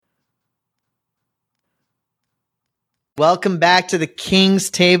Welcome back to the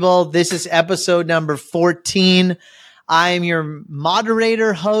King's Table. This is episode number 14. I am your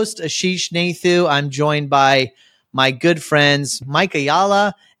moderator host, Ashish Nathu. I'm joined by my good friends, Mike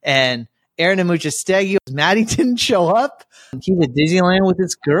Ayala and Aaron Amuchastegui. Maddie didn't show up. He's at Disneyland with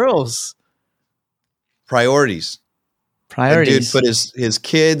his girls. Priorities. The dude put his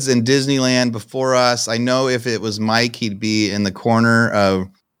kids in Disneyland before us. I know if it was Mike, he'd be in the corner of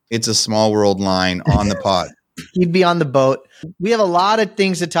It's a Small World line on the pod. He'd be on the boat. We have a lot of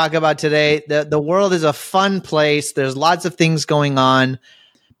things to talk about today. The world is a fun place. There's lots of things going on.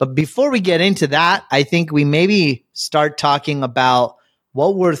 But before we get into that, I think we maybe start talking about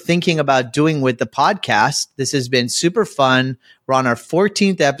what we're thinking about doing with the podcast. This has been super fun. We're on our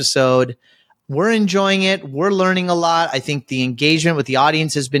 14th episode. We're enjoying it. We're learning a lot. I think the engagement with the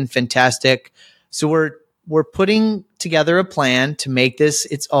audience has been fantastic. So we're putting together a plan to make this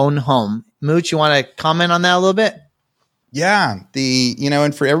its own home. Mooch, you want to comment on that a little bit? Yeah.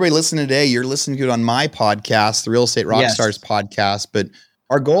 And for everybody listening today, you're listening to it on my podcast, the Real Estate Rockstars podcast. But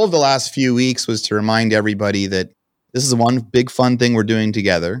our goal of the last few weeks was to remind everybody that this is one big fun thing we're doing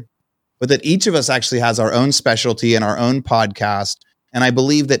together, but that each of us actually has our own specialty and our own podcast. And I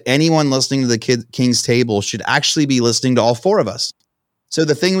believe that anyone listening to the King's Table should actually be listening to all four of us. So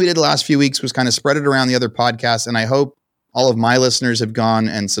the thing we did the last few weeks was kind of spread it around the other podcasts. And I hope all of my listeners have gone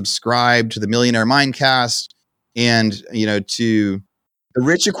and subscribed to the Millionaire Mindcast and, to The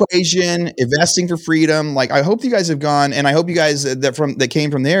Rich Equation, Investing for Freedom. Like, I hope you guys have gone, and I hope you guys that came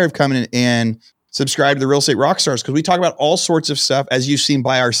from there have come in and subscribed to the Real Estate Rockstars, because we talk about all sorts of stuff, as you've seen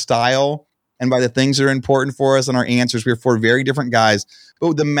by our style and by the things that are important for us and our answers. We're four very different guys.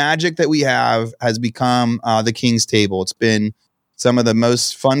 But the magic that we have has become the King's Table. It's been some of the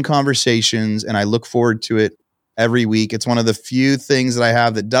most fun conversations, and I look forward to it every week. It's one of the few things that I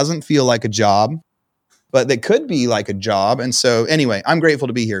have that doesn't feel like a job, but that could be like a job. And so anyway, I'm grateful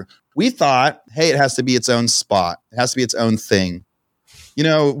to be here. We thought, hey, it has to be its own spot. It has to be its own thing.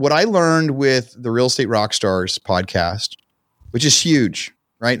 What I learned with the Real Estate Rockstars podcast, which is huge,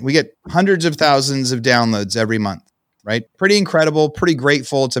 right? We get hundreds of thousands of downloads every month, right? Pretty incredible, pretty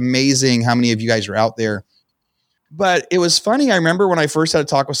grateful. It's amazing how many of you guys are out there. But it was funny. I remember when I first had a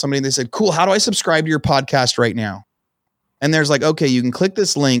talk with somebody, they said, cool, how do I subscribe to your podcast right now? And there's like, okay, you can click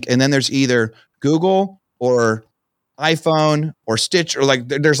this link, and then there's either Google or iPhone or Stitch, or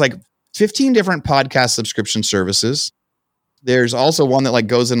there's 15 different podcast subscription services. There's also one that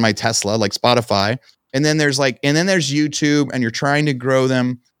goes in my Tesla, like Spotify. And then there's YouTube, and you're trying to grow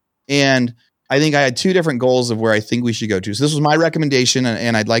them. And I think I had two different goals of where I think we should go to. So this was my recommendation,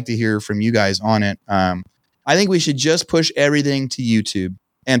 and I'd like to hear from you guys on it. I think we should just push everything to YouTube.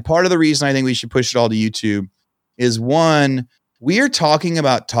 And part of the reason I think we should push it all to YouTube is, one, we are talking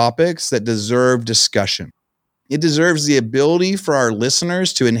about topics that deserve discussion. It deserves the ability for our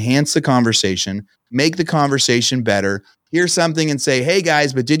listeners to enhance the conversation, make the conversation better, hear something and say, hey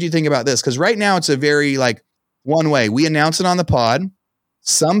guys, but did you think about this? Because right now it's a very one way. We announce it on the pod.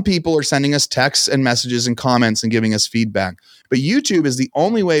 Some people are sending us texts and messages and comments and giving us feedback. But YouTube is the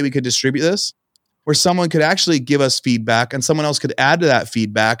only way we could distribute this, where someone could actually give us feedback, and someone else could add to that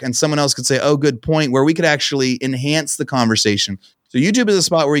feedback, and someone else could say, oh, good point, where we could actually enhance the conversation. So YouTube is a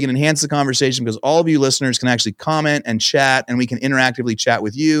spot where we can enhance the conversation, because all of you listeners can actually comment and chat, and we can interactively chat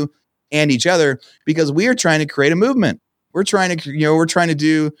with you and each other, because we are trying to create a movement. We're trying to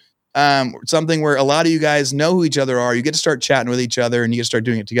do something where a lot of you guys know who each other are. You get to start chatting with each other, and you get to start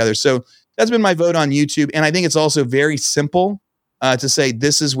doing it together. So that's been my vote on YouTube. And I think it's also very simple to say,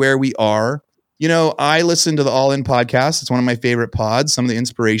 this is where we are. I listen to the All In podcast. It's one of my favorite pods. Some of the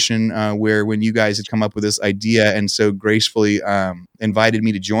inspiration where when you guys had come up with this idea and so gracefully invited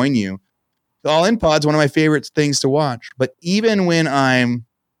me to join you, the All In pod's one of my favorite things to watch. But even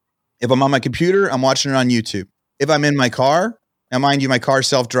if I'm on my computer, I'm watching it on YouTube. If I'm in my car, now mind you, my car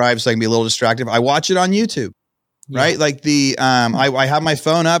self-drives, so I can be a little distracted. I watch it on YouTube, right? I have my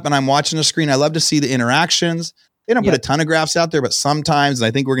phone up and I'm watching the screen. I love to see the interactions. They don't put a ton of graphs out there, but sometimes, and I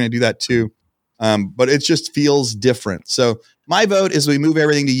think we're going to do that too. But it just feels different. So my vote is we move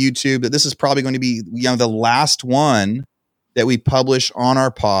everything to YouTube. That this is probably going to be the last one that we publish on our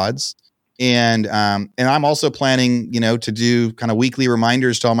pods. And I'm also planning, to do kind of weekly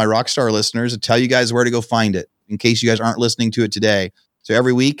reminders to all my Rockstar listeners to tell you guys where to go find it in case you guys aren't listening to it today. So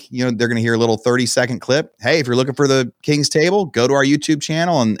every week, they're going to hear a little 30-second clip. Hey, if you're looking for the King's Table, go to our YouTube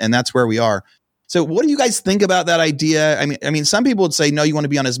channel, and that's where we are. So what do you guys think about that idea? I mean, some people would say, no, you want to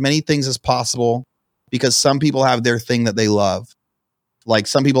be on as many things as possible because some people have their thing that they love. Like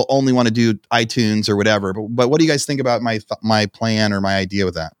some people only want to do iTunes or whatever. But what do you guys think about my plan or my idea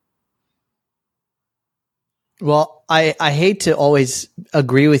with that? Well, I hate to always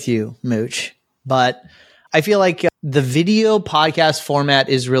agree with you, Mooch, but I feel like the video podcast format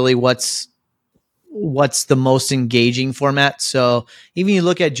is really what's the most engaging format. So even you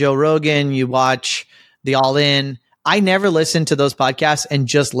look at Joe Rogan, you watch the All In. I never listen to those podcasts and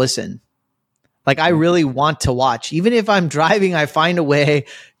just listen. Like I really want to watch. Even if I'm driving, I find a way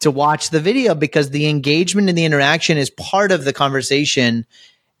to watch the video because the engagement and the interaction is part of the conversation.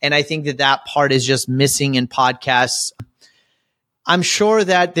 And I think that part is just missing in podcasts. I'm sure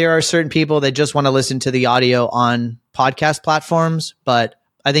that there are certain people that just want to listen to the audio on podcast platforms, but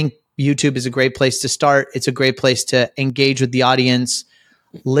I think YouTube is a great place to start. It's a great place to engage with the audience,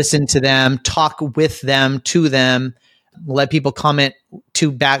 listen to them, talk with them, to them, let people comment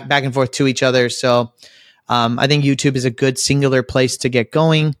back and forth to each other. So I think YouTube is a good singular place to get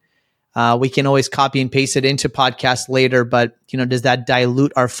going. We can always copy and paste it into podcasts later, but does that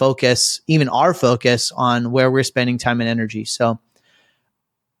dilute our focus, even our focus on where we're spending time and energy? So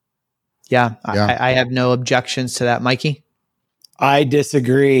yeah. I have no objections to that. Mikey? I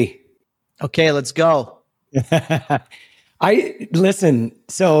disagree. Okay, let's go. Listen.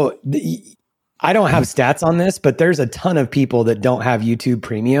 So I don't have stats on this, but there's a ton of people that don't have YouTube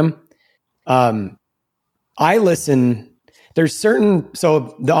Premium. I listen. There's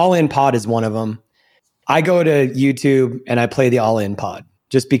so the All In Pod is one of them. I go to YouTube and I play the All In Pod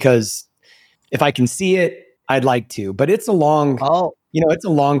just because if I can see it, I'd like to. But it's a long, it's a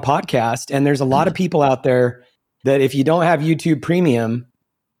long podcast, and there's a lot of people out there that if you don't have YouTube Premium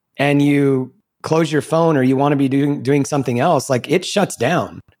and you close your phone or you want to be doing something else, like it shuts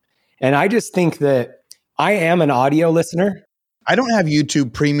down. And I just think that I am an audio listener. I don't have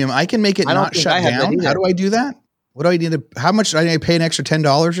YouTube Premium. I can make it not shut down. How do I do that? What do I need to? How much do I pay an extra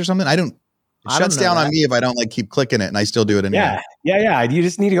 $10 or something? It shuts down on me if I don't keep clicking it, and I still do it anyway. Yeah. You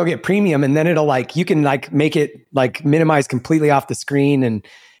just need to go get Premium, and then it'll you can make it minimize completely off the screen,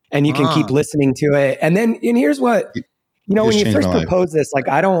 and you can keep listening to it. And here's what when you first proposed this,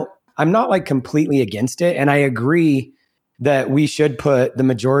 I'm not completely against it, and I agree that we should put the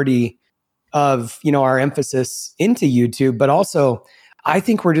majority of our emphasis into YouTube, but also I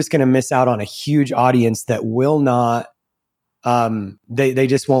think we're just going to miss out on a huge audience that will not. They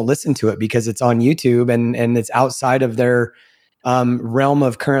just won't listen to it because it's on YouTube and it's outside of their realm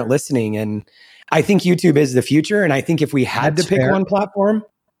of current listening. And I think YouTube is the future. And I think if we had to pick one platform,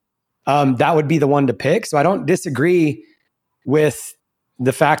 that would be the one to pick. So I don't disagree with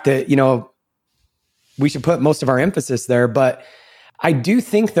the fact that we should put most of our emphasis there, but I do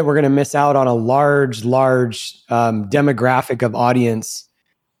think that we're going to miss out on a large demographic of audience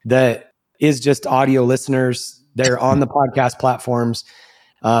that is just audio listeners. They're on the podcast platforms.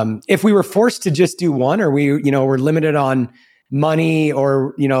 If we were forced to just do one, or we're limited on money,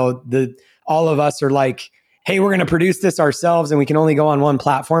 or all of us are like, hey, we're going to produce this ourselves and we can only go on one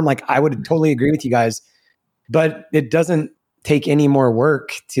platform. I would totally agree with you guys, but it doesn't take any more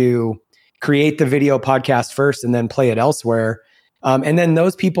work to create the video podcast first and then play it elsewhere. And then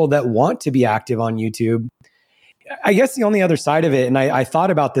those people that want to be active on YouTube, I guess the only other side of it, and I thought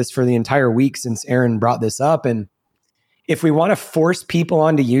about this for the entire week since Aaron brought this up, and if we want to force people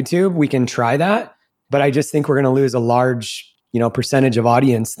onto YouTube, we can try that. But I just think we're going to lose a large, percentage of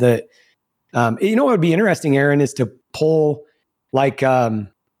audience that, what would be interesting, Aaron, is to pull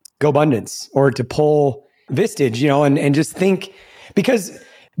GoBundance or to pull Vistage, and just think, because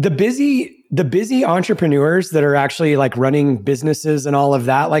the busy entrepreneurs that are actually running businesses and all of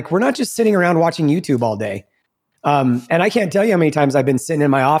that, we're not just sitting around watching YouTube all day. And I can't tell you how many times I've been sitting in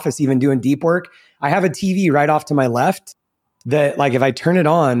my office, even doing deep work. I have a TV right off to my left that if I turn it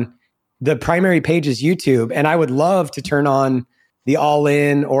on, the primary page is YouTube. And I would love to turn on the All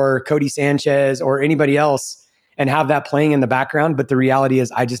In or Cody Sanchez or anybody else and have that playing in the background. But the reality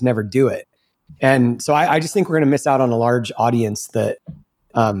is I just never do it. And so I just think we're going to miss out on a large audience that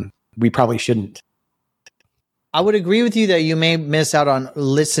we probably shouldn't. I would agree with you that you may miss out on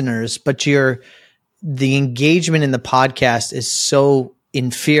listeners, but the engagement in the podcast is so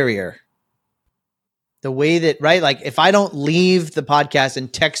inferior. The way that, if I don't leave the podcast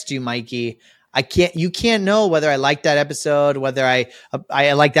and text you, Mikey, you can't know whether I like that episode, whether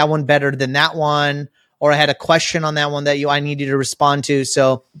I like that one better than that one, or I had a question on that one that I needed to respond to.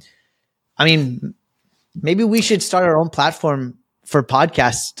 So, maybe we should start our own platform for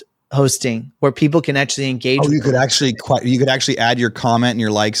podcast hosting where people can actually engage. You could actually add your comment and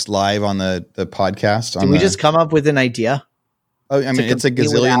your likes live on the podcast. Did we just come up with an idea? It's a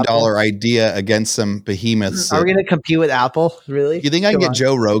gazillion-dollar idea against some behemoths. Are we going to compete with Apple? Really? You think I can get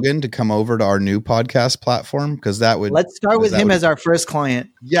Joe Rogan to come over to our new podcast platform? Because that would. Let's start with him as our first client.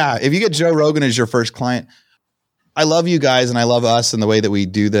 Yeah, if you get Joe Rogan as your first client, I love you guys and I love us and the way that we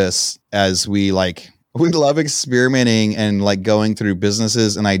do this as we love experimenting and like going through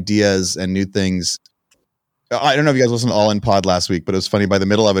businesses and ideas and new things. I don't know if you guys listened to All In Pod last week, but it was funny. By the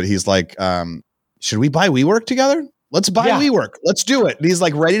middle of it, he's like, should we buy WeWork together? Let's buy WeWork. Let's do it. And he's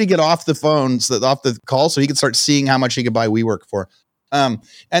like ready to get off the phone, off the call, so he can start seeing how much he could buy WeWork for.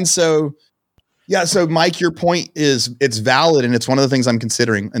 And so, yeah. So Mike, your point is it's valid. And it's one of the things I'm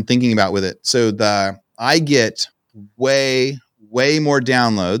considering and thinking about with it. So I get way more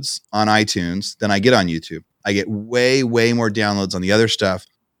downloads on iTunes than I get on YouTube. I get way more downloads on the other stuff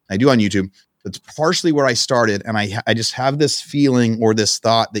I do on YouTube. That's partially where I started. And I just have this feeling or this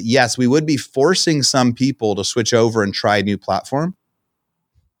thought that yes, we would be forcing some people to switch over and try a new platform.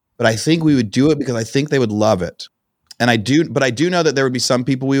 But I think we would do it because I think they would love it. And I do know that there would be some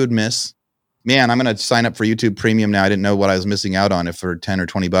people we would miss. Man, I'm going to sign up for YouTube Premium now. I didn't know what I was missing out on. If for 10 or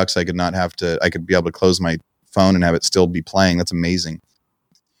 20 bucks, I could be able to close my phone and have it still be playing. That's amazing.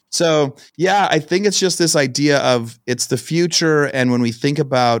 So yeah, I think it's just this idea of it's the future. And when we think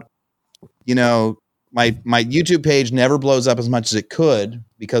about, my YouTube page never blows up as much as it could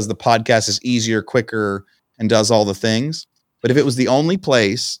because the podcast is easier, quicker, and does all the things. But if it was the only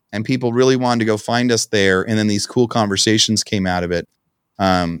place and people really wanted to go find us there, and then these cool conversations came out of it,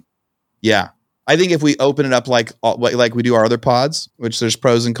 yeah, I think if we open it up like we do our other pods, which there's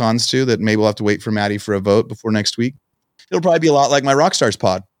pros and cons to, that maybe we'll have to wait for Maddie for a vote before next week. It'll probably be a lot like my Rockstars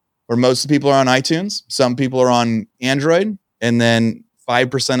pod, where most of the people are on iTunes, some people are on Android, and then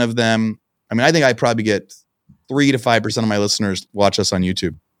 5% of them. I mean, I think I probably get 3 to 5% of my listeners watch us on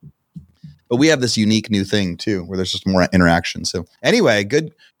YouTube. But we have this unique new thing too, where there's just more interaction. So anyway,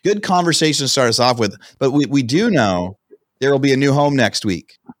 good conversation to start us off with. But we do know there will be a new home next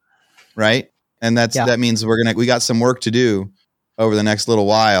week, right? And that means we got some work to do over the next little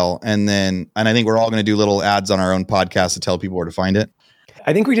while, and I think we're all going to do little ads on our own podcast to tell people where to find it.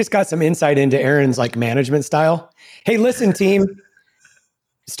 I think we just got some insight into Aaron's like management style. Hey, listen, team.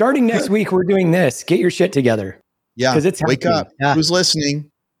 Starting next week, we're doing this. Get your shit together. Yeah. Because it's wake up. Yeah. Who's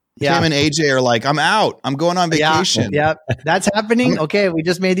listening? Yeah. Tim and AJ are like, I'm out. I'm going on vacation. Yeah. That's happening. Okay. We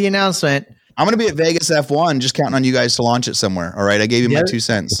just made the announcement. I'm going to be at Vegas F1, just counting on you guys to launch it somewhere. All right. I gave you my 2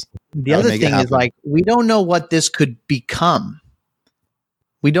 cents. The other thing is like, we don't know what this could become.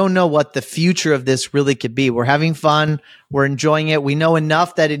 We don't know what the future of this really could be. We're having fun. We're enjoying it. We know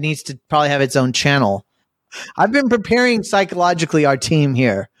enough that it needs to probably have its own channel. I've been preparing psychologically our team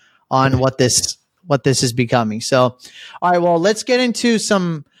here on what this is becoming. So, all right, well, let's get into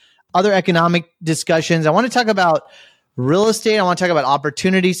some other economic discussions. I want to talk about real estate. I want to talk about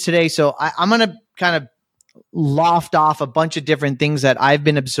opportunities today. So I'm going to kind of loft off a bunch of different things that I've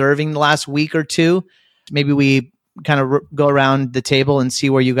been observing the last week or two. Maybe we kind of go around the table and see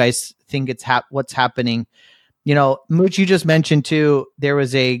where you guys think it's what's happening. Mooch, you just mentioned too, there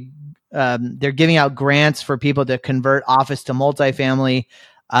was they're giving out grants for people to convert office to multifamily.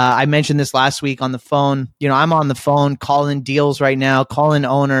 I mentioned this last week on the phone. I'm on the phone calling deals right now, calling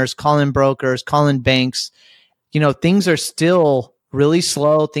owners, calling brokers, calling banks. Things are still really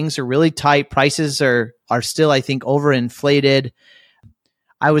slow. Things are really tight. Prices are still, I think, overinflated.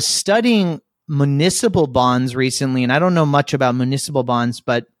 I was studying municipal bonds recently, and I don't know much about municipal bonds,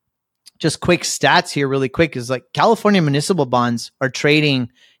 but just quick stats here really quick is like California municipal bonds are trading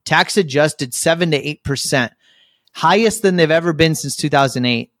tax adjusted 7 to 8%, highest than they've ever been since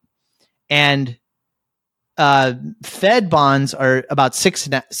 2008. And Fed bonds are about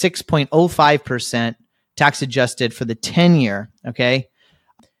 6.05% tax adjusted for the 10-year. Okay.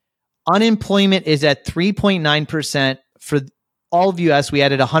 Unemployment is at 3.9% for all of US. We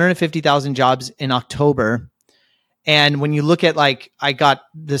added 150,000 jobs in October. And when you look at I got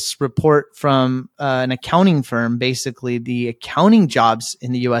this report from an accounting firm, basically the accounting jobs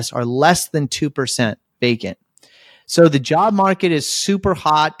in the US are less than 2% vacant. So the job market is super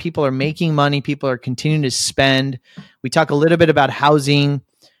hot. People are making money. People are continuing to spend. We talk a little bit about housing.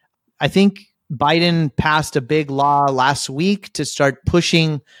 I think Biden passed a big law last week to start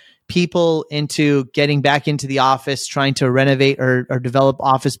pushing people into getting back into the office, trying to renovate or develop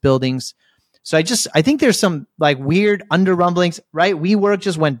office buildings. So I think there's some weird under rumblings, right? WeWork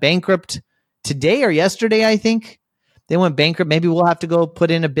just went bankrupt today or yesterday. I think they went bankrupt. Maybe we'll have to go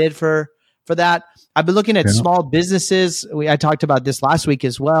put in a bid for that. I've been looking at small businesses. I talked about this last week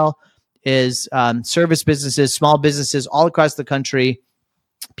as well, is service businesses, small businesses all across the country.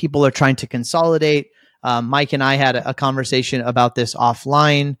 People are trying to consolidate. Mike and I had a conversation about this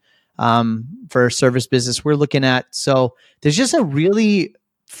offline for service business we're looking at. So there's just a really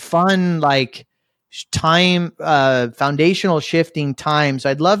fun, time, foundational shifting time. So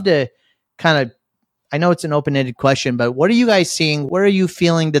I'd love to kind of I know it's an open-ended question, but what are you guys seeing? Where are you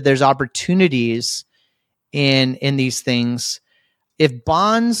feeling that there's opportunities in these things? If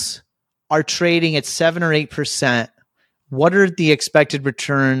bonds are trading at 7 or 8%, what are the expected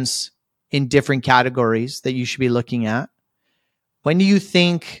returns in different categories that you should be looking at? When do you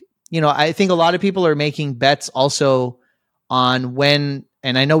think, I think a lot of people are making bets also on when,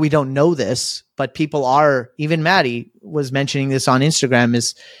 and I know we don't know this, but people are, even Maddie was mentioning this on Instagram,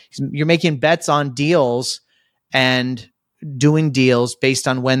 is you're making bets on deals and doing deals based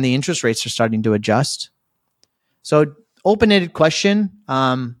on when the interest rates are starting to adjust. So open-ended question.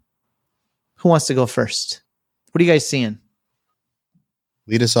 Who wants to go first? What are you guys seeing?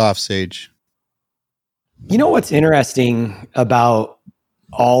 Lead us off, Sage. You know what's interesting about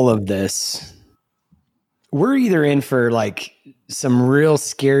all of this? We're either in for like some real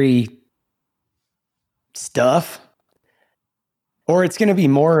scary stuff, or it's going to be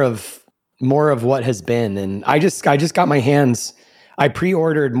more of what has been. And I just got my hands. I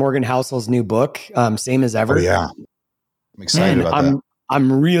pre-ordered Morgan Housel's new book, Same as Ever. Oh yeah, I'm excited about that.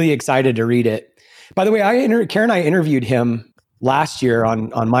 I'm really excited to read it. By the way, Karen and I interviewed him last year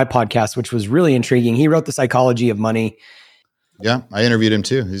on my podcast, which was really intriguing. He wrote The Psychology of Money. Yeah, I interviewed him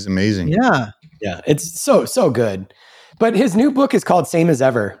too. He's amazing. Yeah, it's so good. But his new book is called Same as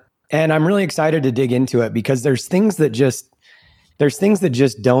Ever, and I'm really excited to dig into it because there's things that just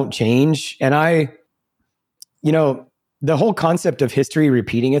don't change. And the whole concept of history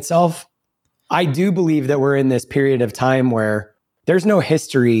repeating itself, I do believe that we're in this period of time where there's no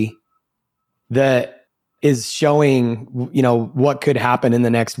history that is showing, what could happen in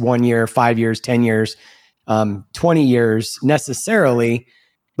the next 1 year, 5 years, 10 years, 20 years necessarily,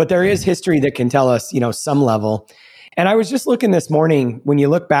 but there is history that can tell us, some level. And I was just looking this morning, when you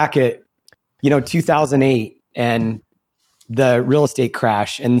look back at, 2008 and the real estate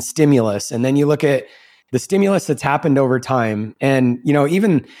crash and stimulus, and then you look at the stimulus that's happened over time. And,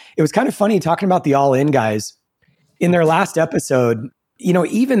 even it was kind of funny talking about the All In guys in their last episode,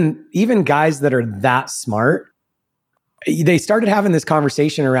 even guys that are that smart, they started having this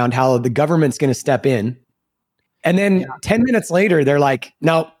conversation around how the government's going to step in. And then 10 minutes later, they're like,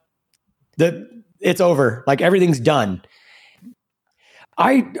 no, it's over. Like everything's done.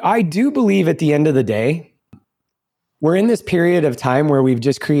 I do believe at the end of the day, we're in this period of time where we've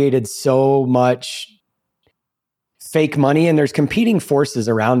just created so much fake money and there's competing forces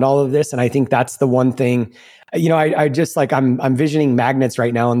around all of this. And I think that's the one thing, I just like, I'm visioning magnets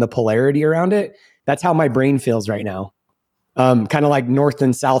right now and the polarity around it. That's how my brain feels right now. Kind of like north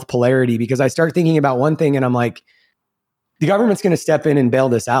and south polarity, because I start thinking about one thing and I'm like, the government's going to step in and bail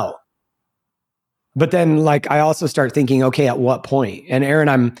this out. But then like, I also start thinking, okay, at what point? And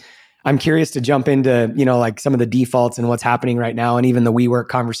Aaron, I'm curious to jump into, like some of the defaults and what's happening right now and even the WeWork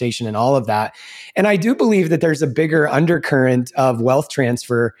conversation and all of that. And I do believe that there's a bigger undercurrent of wealth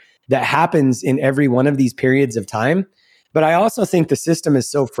transfer that happens in every one of these periods of time. But I also think the system is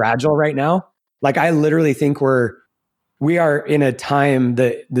so fragile right now. Like I literally think we are in a time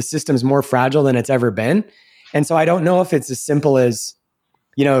that the system's more fragile than it's ever been. And so I don't know if it's as simple as,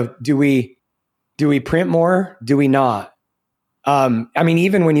 do we print more? Do we not?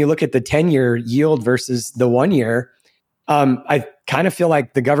 Even when you look at the 10-year yield versus the 1 year, I kind of feel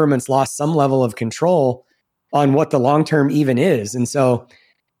like the government's lost some level of control on what the long-term even is. And so,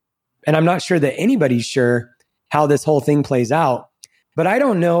 and I'm not sure that anybody's sure how this whole thing plays out, but I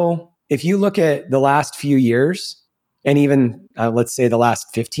don't know if you look at the last few years and even let's say the last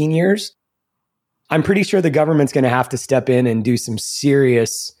 15 years, I'm pretty sure the government's going to have to step in and do some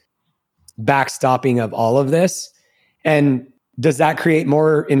serious backstopping of all of this. And does that create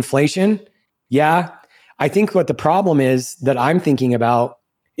more inflation? Yeah. I think what the problem is that I'm thinking about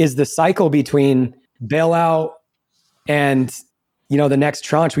is the cycle between bailout and, the next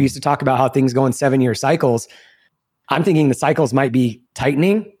tranche. We used to talk about how things go in 7-year cycles. I'm thinking the cycles might be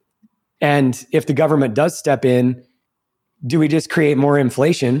tightening. And if the government does step in, do we just create more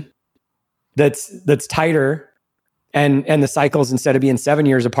inflation that's tighter? And the cycles, instead of being 7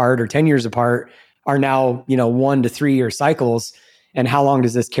 years apart or 10 years apart, are now, 1 to 3 year cycles. And how long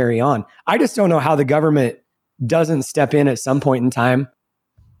does this carry on? I just don't know how the government doesn't step in at some point in time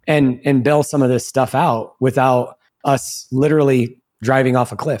and bail some of this stuff out without us literally driving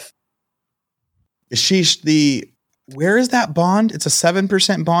off a cliff. Ashish, where is that bond? It's a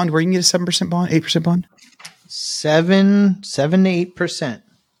 7% bond. Where you can get a 7% bond, 8% bond? 7 to 8%.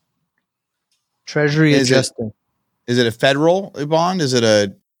 Treasury adjusted. Is it a federal bond? Is it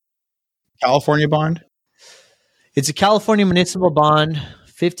a California bond? It's a California municipal bond,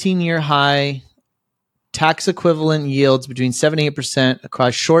 15-year high, tax equivalent yields between 7 and 8%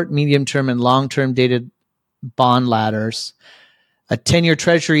 across short, medium term, and long term dated bond ladders. A 10-year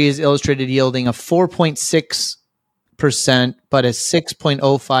treasury is illustrated yielding a 4.6%, but a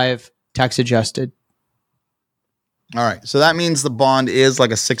 6.05 tax adjusted. All right. So that means the bond is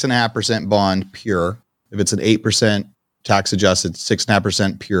like a 6.5% bond pure. If it's an 8% tax adjusted,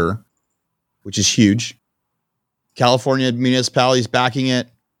 6.5% pure, which is huge. California municipalities backing it.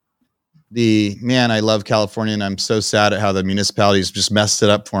 I love California, and I'm so sad at how the municipalities just messed it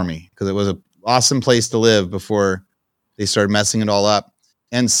up for me, because it was an awesome place to live before they started messing it all up.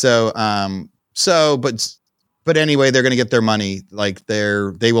 And but anyway, they're going to get their money. Like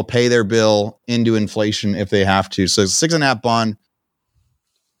they will pay their bill into inflation if they have to. So 6.5 bond.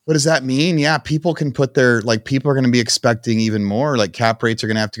 What does that mean? Yeah, people can put people are going to be expecting even more. Like cap rates are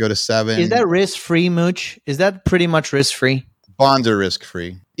going to have to go to 7. Is that risk free, Mooch? Is that pretty much risk free? Bonds are risk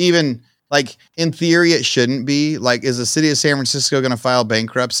free. Even like in theory, it shouldn't be. Like, is the city of San Francisco going to file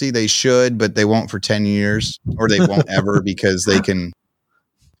bankruptcy? They should, but they won't for 10 years, or they won't ever, because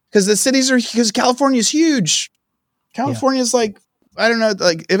because California is huge. California is like, I don't know,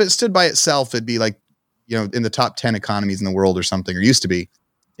 like if it stood by itself, it'd be like, in the top 10 economies in the world or something, or used to be.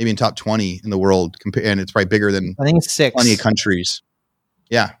 Maybe in top 20 in the world, and it's probably bigger than, I think it's 6. Plenty of countries.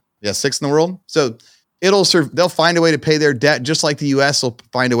 Yeah, 6 in the world. So they'll find a way to pay their debt, just like the U.S. will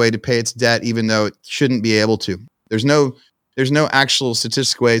find a way to pay its debt, even though it shouldn't be able to. There's no actual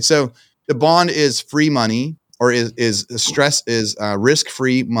statistic way. So the bond is free money, or is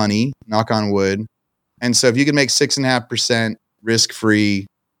risk-free money. Knock on wood. And so if you can make 6.5% risk-free,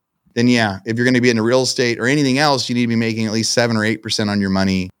 then yeah, if you're going to be into real estate or anything else, you need to be making at least 7 or 8% on your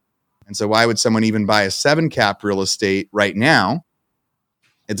money. And so why would someone even buy a 7 cap real estate right now?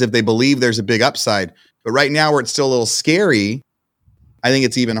 It's if they believe there's a big upside. But right now, where it's still a little scary, I think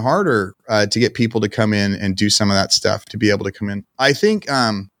it's even harder to get people to come in and do some of that stuff, to be able to come in. I think I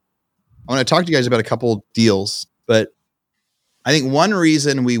want to talk to you guys about a couple deals, but I think one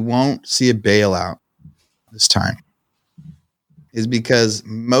reason we won't see a bailout this time is because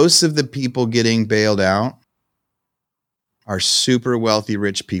most of the people getting bailed out are super wealthy,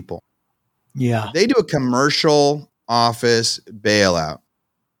 rich people. Yeah. They do a commercial office bailout.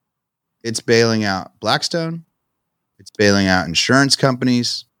 It's bailing out Blackstone. It's bailing out insurance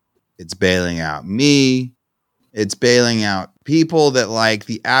companies. It's bailing out me. It's bailing out people that like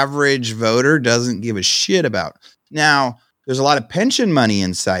the average voter doesn't give a shit about. Now, there's a lot of pension money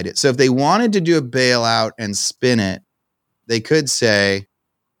inside it. So if they wanted to do a bailout and spin it, they could say,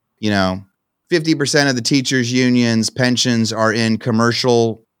 50% of the teachers' unions' pensions are in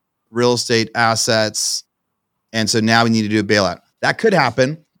commercial real estate assets. And so now we need to do a bailout. That could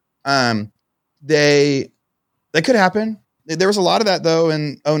happen. That could happen. There was a lot of that though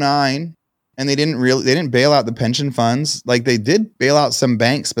in 2009, and they didn't bail out the pension funds. Like they did bail out some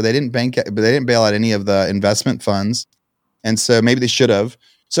banks, but they didn't bail out any of the investment funds. And so maybe they should have.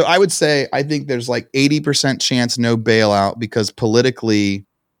 So I would say, I think there's like 80% chance no bailout, because politically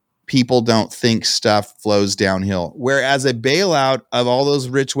people don't think stuff flows downhill. Whereas a bailout of all those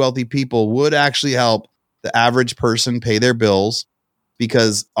rich, wealthy people would actually help the average person pay their bills,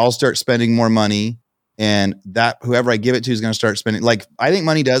 because I'll start spending more money, and that whoever I give it to is going to start spending. Like, I think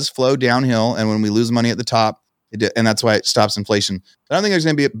money does flow downhill, and when we lose money at the top, and that's why it stops inflation. I don't think there's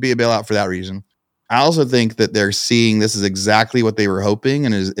going to be a bailout for that reason. I also think that they're seeing this is exactly what they were hoping,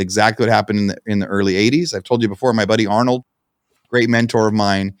 and is exactly what happened in the early 80s. I've told you before, my buddy Arnold, great mentor of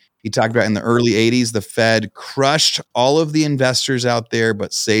mine, he talked about in the early 80s, the Fed crushed all of the investors out there,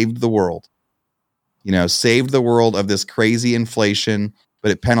 but saved the world. Saved the world of this crazy inflation,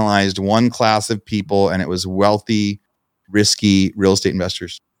 but it penalized one class of people, and it was wealthy, risky real estate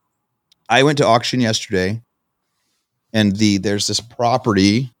investors. I went to auction yesterday, and there's this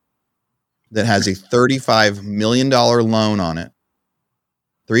property that has a $35 million loan on it,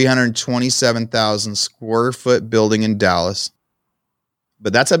 327,000 square foot building in Dallas.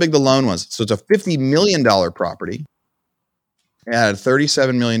 But that's how big the loan was. So it's a $50 million property. It had a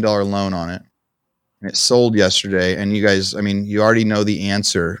 $37 million loan on it. And it sold yesterday. And you guys, you already know the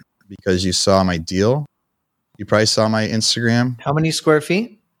answer because you saw my deal. You probably saw my Instagram. How many square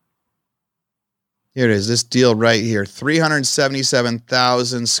feet? Here it is. This deal right here,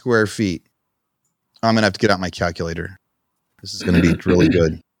 377,000 square feet. I'm going to have to get out my calculator. This is going to be really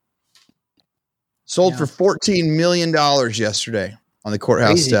good. Sold for $14 million yesterday on the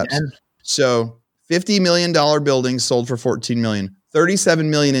courthouse steps. Man. So $50 million building sold for $14 million. $37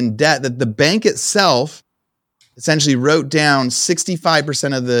 million in debt that the bank itself essentially wrote down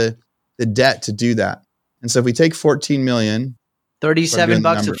 65% of the debt to do that. And so if we take $14 million,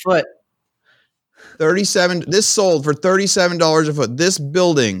 $37 a foot. This sold for $37 a foot. This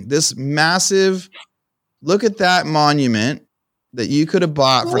building, this massive, look at that monument that you could have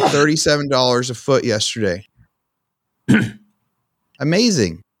bought for $37 a foot yesterday.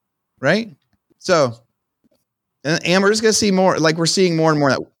 Amazing, right? So, and we're just gonna see more. Like we're seeing more and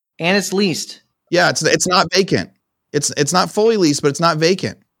more. And it's leased. Yeah, it's not vacant. It's not fully leased, but it's not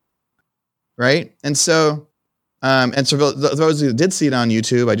vacant, right? And so those who did see it on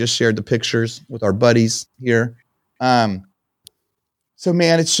YouTube, I just shared the pictures with our buddies here. So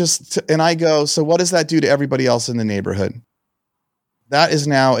man, it's just, and I go, so what does that do to everybody else in the neighborhood? That is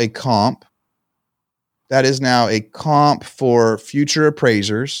now a comp. That is now a comp for future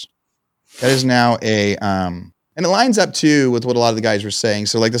appraisers. That is now and it lines up too with what a lot of the guys were saying.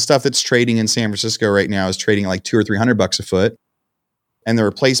 So like the stuff that's trading in San Francisco right now is trading at like $200 or $300 a foot. And the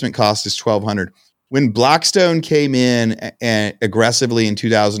replacement cost is $1,200. When Blackstone came in and aggressively in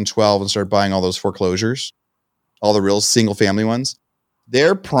 2012 and started buying all those foreclosures, all the real single family ones,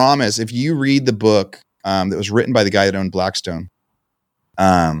 their promise, if you read the book that was written by the guy that owned Blackstone,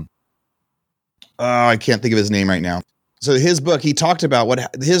 I can't think of his name right now. So his book, he talked about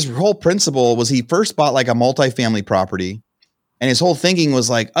what his whole principle was. He first bought like a multifamily property, and his whole thinking was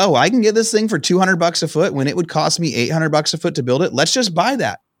like, oh, I can get this thing for $200 a foot when it would cost me $800 a foot to build it. Let's just buy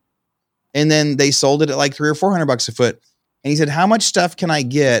that. And then they sold it at like $300 or $400 a foot. And he said, how much stuff can I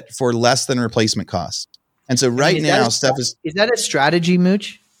get for less than replacement cost? And so right now stuff is that a strategy,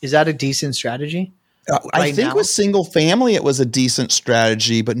 Mooch? Is that a decent strategy? I think with single family, it was a decent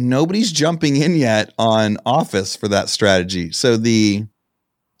strategy, but nobody's jumping in yet on office for that strategy. So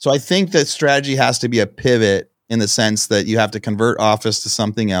I think that strategy has to be a pivot in the sense that you have to convert office to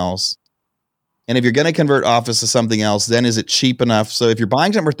something else. And if you're going to convert office to something else, then is it cheap enough? So if you're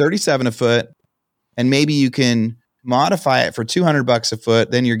buying something for $37 a foot and maybe you can modify it for $200 a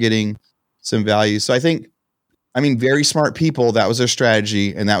foot, then you're getting some value. So very smart people, that was their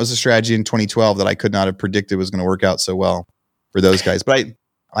strategy. And that was a strategy in 2012 that I could not have predicted was going to work out so well for those guys. But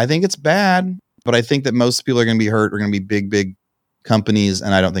I think it's bad, but I think that most people are going to be hurt. Are going to be big companies.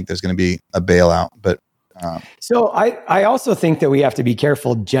 And I don't think there's going to be a bailout, but so I also think that we have to be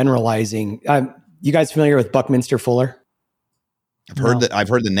careful generalizing. You guys familiar with Buckminster Fuller? I've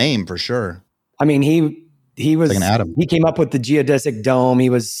heard the name for sure. I mean, he was like an atom. He came up with the geodesic dome.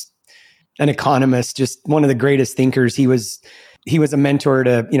 He was an economist, just one of the greatest thinkers. He was a mentor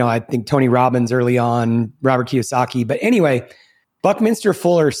to, I think Tony Robbins early on, Robert Kiyosaki. But anyway, Buckminster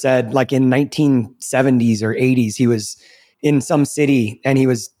Fuller said like in 1970s or 80s, he was in some city and he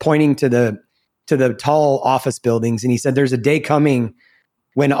was pointing to the tall office buildings. And he said, there's a day coming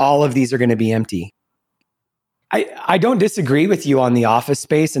when all of these are going to be empty. I don't disagree with you on the office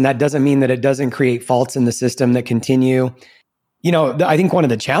space. And that doesn't mean that it doesn't create faults in the system that continue. I think one of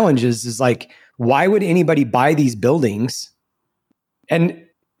the challenges is like, why would anybody buy these buildings? And,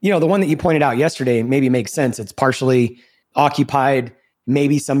 the one that you pointed out yesterday maybe makes sense. It's partially occupied,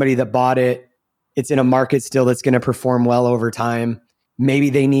 maybe somebody that bought it. It's in a market still that's going to perform well over time. Maybe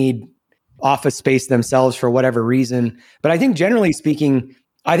they need office space themselves for whatever reason. But I think generally speaking,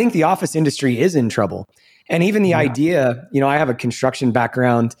 I think the office industry is in trouble. And even the idea, I have a construction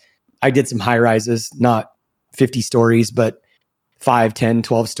background. I did some high rises, not 50 stories, but 5, 10,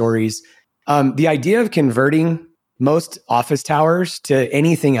 12 stories. The idea of converting most office towers to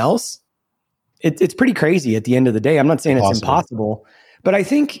anything else, it's pretty crazy at the end of the day. I'm not saying it's impossible, but I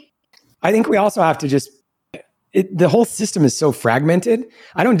think we also have to the whole system is so fragmented.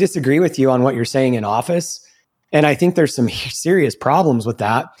 I don't disagree with you on what you're saying in office. And I think there's some serious problems with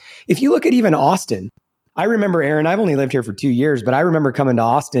that. If you look at even Austin, I remember, Aaron, I've only lived here for 2 years, but I remember coming to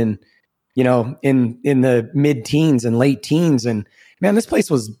Austin, in the mid-teens and late teens. And man, this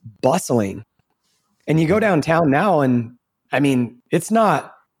place was bustling. And you go downtown now and I mean, it's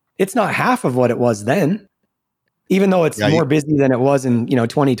not half of what it was then, even though it's more busy than it was in,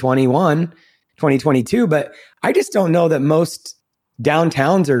 2021, 2022. But I just don't know that most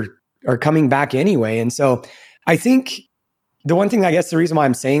downtowns are coming back anyway. And so I think the one thing, I guess the reason why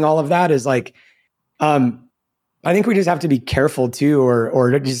I'm saying all of that is like, I think we just have to be careful too,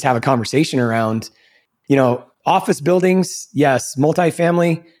 or just have a conversation around, office buildings. Yes.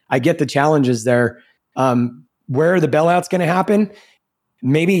 Multifamily. I get the challenges there. Where are the bailouts going to happen?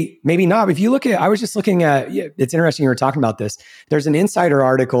 Maybe not. If you look at, I was just looking at, it's interesting you were talking about this. There's an Insider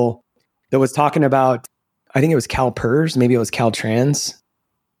article that was talking about, I think it was CalPERS, maybe it was Caltrans.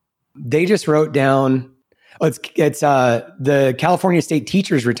 They just wrote down, it's the California State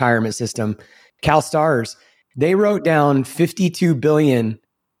Teachers Retirement System, CalSTARS. They wrote down $52 billion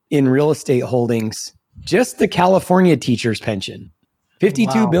in real estate holdings, just the California teachers pension,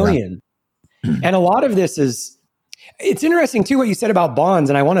 $52 billion. And a lot of this it's interesting too, what you said about bonds.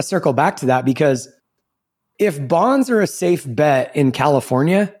 And I want to circle back to that, because if bonds are a safe bet in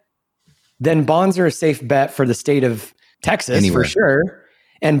California, then bonds are a safe bet for the state of Texas for sure.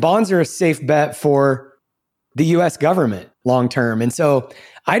 And bonds are a safe bet for the US government long-term. And so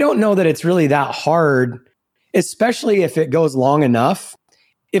I don't know that it's really that hard, especially if it goes long enough.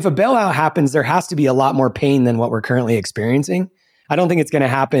 If a bailout happens, there has to be a lot more pain than what we're currently experiencing. I don't think it's going to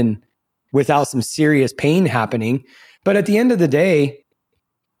happen without some serious pain happening. But at the end of the day,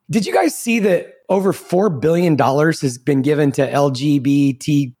 did you guys see that over $4 billion has been given to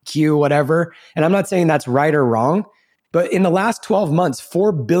LGBTQ, whatever? And I'm not saying that's right or wrong, but in the last 12 months,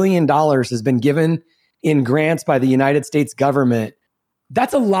 $4 billion has been given in grants by the United States government.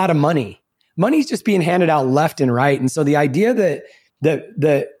 That's a lot of money. Money's just being handed out left and right. And so the idea that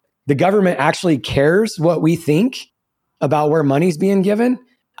the government actually cares what we think about where money's being given,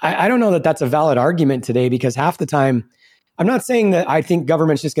 I don't know that that's a valid argument today, because half the time, I'm not saying that I think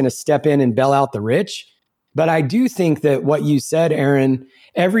government's just going to step in and bail out the rich, but I do think that what you said, Aaron,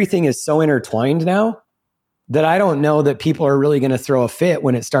 everything is so intertwined now that I don't know that people are really going to throw a fit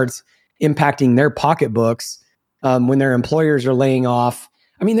when it starts impacting their pocketbooks, when their employers are laying off.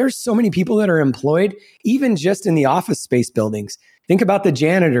 I mean, there's so many people that are employed, even just in the office space buildings. Think about the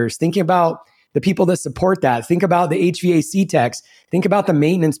janitors. Think about the people that support that. Think about the HVAC techs. Think about the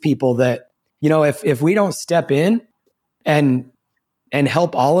maintenance people that, if we don't step in and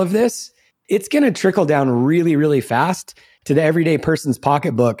help all of this, it's going to trickle down really, really fast to the everyday person's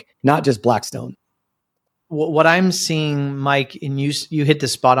pocketbook, not just Blackstone. What I'm seeing, Mike, and you hit the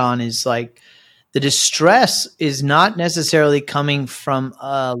spot on, is like the distress is not necessarily coming from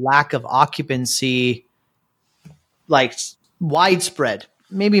a lack of occupancy, like widespread.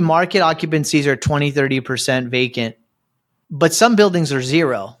 Maybe market occupancies are 20, 30% vacant, but some buildings are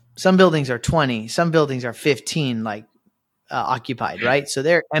 0. Some buildings are 20. Some buildings are 15, occupied, right? So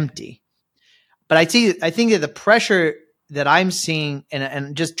they're empty. But I think that the pressure that I'm seeing,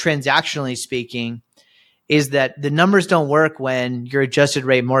 and just transactionally speaking, is that the numbers don't work when your adjusted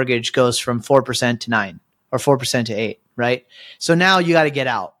rate mortgage goes from 4% to 9 or 4% to 8, right? So now you got to get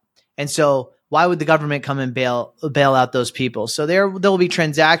out. And so why would the government come and bail out those people? So there will be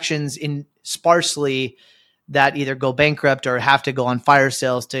transactions in sparsely that either go bankrupt or have to go on fire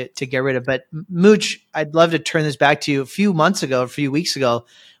sales to get rid of. But Mooch, I'd love to turn this back to you. A few weeks ago,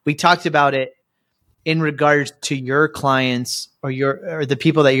 we talked about it in regards to your clients or the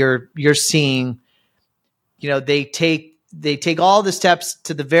people that you're seeing. They take all the steps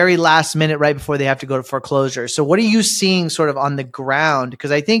to the very last minute right before they have to go to foreclosure. So what are you seeing sort of on the ground?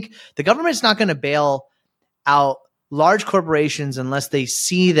 Because I think the government's not going to bail out large corporations unless they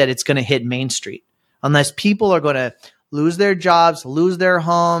see that it's going to hit Main Street, unless people are going to lose their jobs, lose their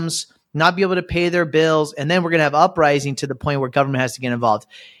homes, not be able to pay their bills. And then we're going to have uprising to the point where government has to get involved.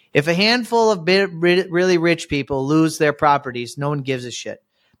 If a handful of really rich people lose their properties, no one gives a shit.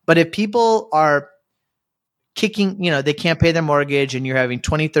 But if people are kicking, they can't pay their mortgage and you're having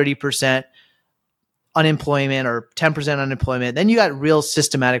 20, 30% unemployment or 10% unemployment, then you got real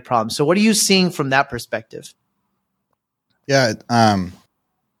systematic problems. So what are you seeing from that perspective? Yeah. I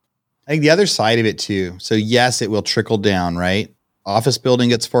think the other side of it too. So yes, it will trickle down, right? Office building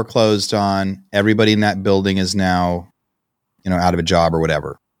gets foreclosed on. Everybody in that building is now, out of a job or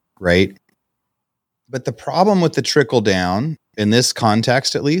whatever. Right. But the problem with the trickle down in this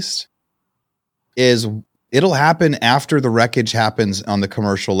context, at least, is it'll happen after the wreckage happens on the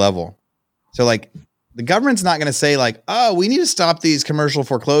commercial level. So the government's not going to say oh, we need to stop these commercial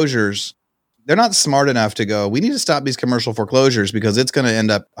foreclosures. They're not smart enough to go, we need to stop these commercial foreclosures because it's going to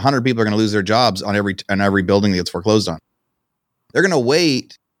end up 100 people are going to lose their jobs on every building that gets foreclosed on. They're going to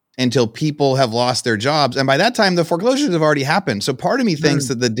wait until people have lost their jobs. And by that time, the foreclosures have already happened. So part of me thinks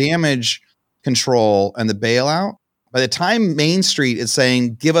that the damage control and the bailout, by the time Main Street is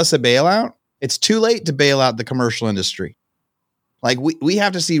saying, give us a bailout, it's too late to bail out the commercial industry. We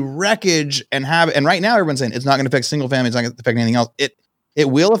have to see wreckage and right now everyone's saying it's not going to affect single family. It's not going to affect anything else. It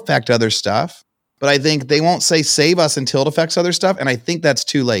will affect other stuff, but I think they won't say save us until it affects other stuff. And I think that's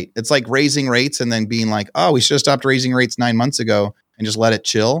too late. It's like raising rates and then being like, oh, we should have stopped raising rates 9 months ago and just let it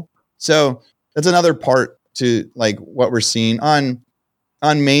chill. So that's another part to what we're seeing on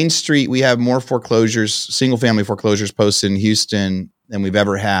Main Street. We have more foreclosures, single family foreclosures posted in Houston than we've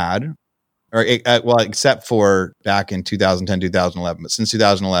ever had. Except for back in 2010, 2011, but since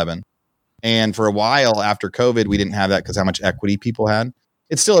 2011. And for a while after COVID, we didn't have that because how much equity people had.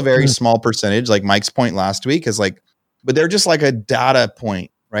 It's still a very small percentage, like Mike's point last week is but they're just like a data point,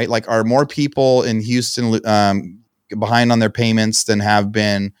 right? Are more people in Houston behind on their payments than have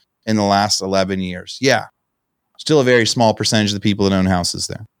been in the last 11 years. Yeah. Still a very small percentage of the people that own houses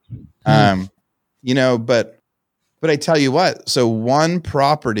there. But I tell you what, so one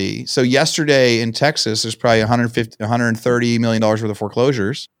property, so yesterday in Texas, there's probably $130 million worth of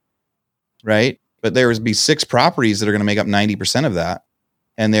foreclosures, right? But there would be 6 properties that are going to make up 90% of that.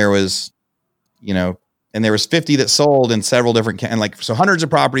 And there was, and there was 50 that sold in several different, so hundreds of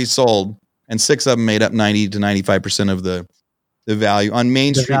properties sold and 6 of them made up 90 to 95% of the value. On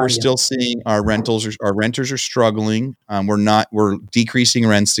Main Street, we're still seeing our renters are struggling. We're decreasing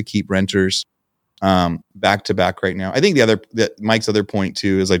rents to keep renters back to back right now. I think Mike's other point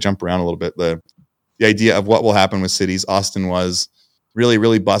too, as I jump around a little bit, the idea of what will happen with cities. Austin was really,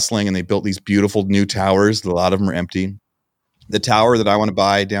 really bustling, and they built these beautiful new towers. A lot of them are empty. The tower that I want to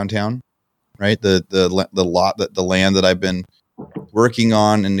buy downtown, right? The land that I've been working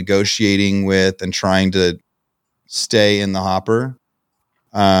on and negotiating with and trying to stay in the hopper.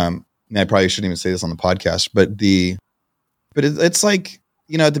 I probably shouldn't even say this on the podcast, but it's like,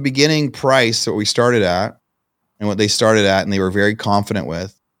 at the beginning price that we started at and what they started at, and they were very confident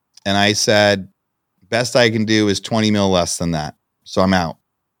with. And I said, best I can do is 20 mil less than that. So I'm out.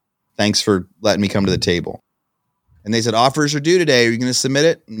 Thanks for letting me come to the table. And they said, offers are due today. Are you going to submit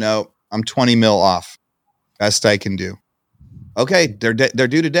it? No, I'm 20 mil off. Best I can do. Okay. They're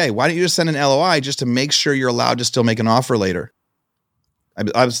due today. Why don't you just send an LOI just to make sure you're allowed to still make an offer later?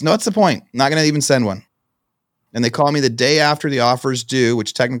 What's the point? I'm not going to even send one. And they call me the day after the offer's due,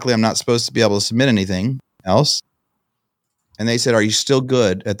 which technically I'm not supposed to be able to submit anything else. And they said, are you still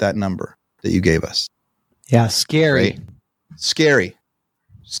good at that number that you gave us? Yeah, scary. Right?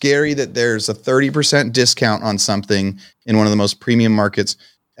 Scary that there's a 30% discount on something in one of the most premium markets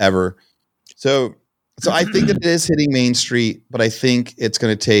ever. So I think that it is hitting Main Street, but I think it's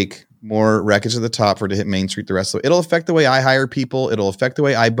going to take more wreckage at the top for it to hit Main Street the rest of it. It'll affect the way I hire people. It'll affect the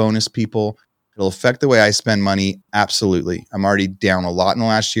way I bonus people. It'll affect the way I spend money. Absolutely. I'm already down a lot in the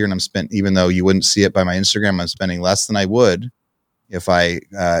last year, and even though you wouldn't see it by my Instagram, I'm spending less than I would if I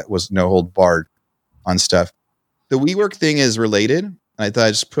was no hold barred on stuff. The WeWork thing is related. And I thought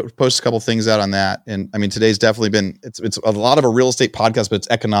I'd just post a couple things out on that. And I mean, today's definitely been, it's a lot of a real estate podcast, but it's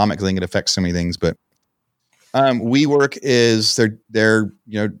economic. I think it affects so many things, but WeWork is they're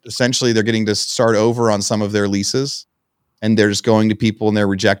essentially they're getting to start over on some of their leases. And they're just going to people and they're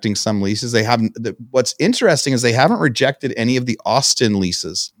rejecting some leases. What's interesting is they haven't rejected any of the Austin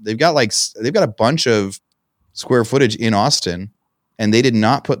leases. They've got a bunch of square footage in Austin, and they did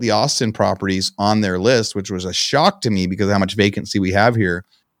not put the Austin properties on their list, which was a shock to me because of how much vacancy we have here,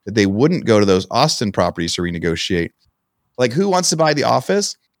 that they wouldn't go to those Austin properties to renegotiate. Like, who wants to buy the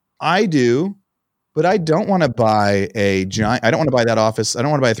office? I do, but I don't want to buy I don't want to buy that office. I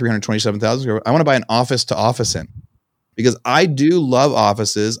don't want to buy a 327,000. I want to buy an office to office in. Because I do love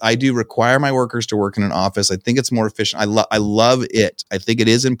offices. I do require my workers to work in an office. I think it's more efficient. I love it. I think it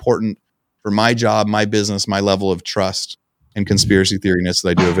is important for my job, my business, my level of trust and conspiracy theory-ness that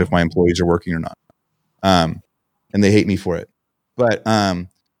I do of if my employees are working or not. And they hate me for it. But I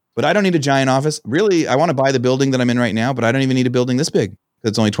don't need a giant office. Really, I want to buy the building that I'm in right now, but I don't even need a building this big.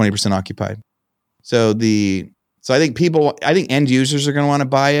 That's only 20% occupied. So I think end users are going to want to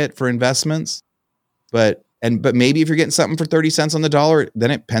buy it for investments, but maybe if you're getting something for 30 cents on the dollar, then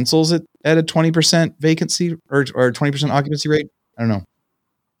it pencils it at a 20% vacancy or 20% occupancy rate. I don't know.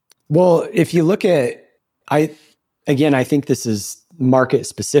 Well, if you look at, I think this is market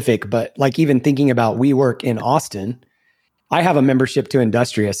specific, but like even thinking about WeWork in Austin, I have a membership to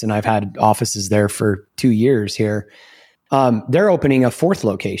Industrious and I've had offices there for 2 years here. They're opening a 4th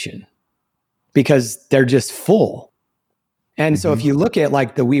location because they're just full. And so if you look at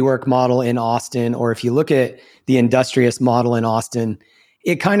like the WeWork model in Austin, or if you look at the Industrious model in Austin,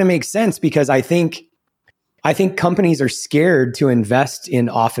 it kind of makes sense because I think companies are scared to invest in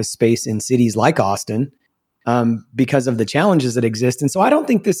office space in cities like Austin because of the challenges that exist. And so I don't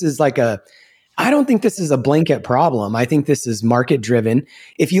think this is a blanket problem. I think this is market driven.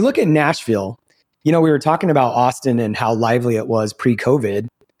 If you look at Nashville, we were talking about Austin and how lively it was pre-COVID.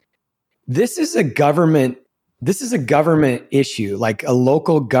 This is a government issue, like a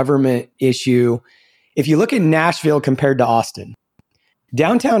local government issue. If you look at Nashville compared to Austin,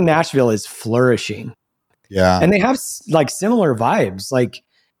 downtown Nashville is flourishing. Yeah. And they have like similar vibes, like,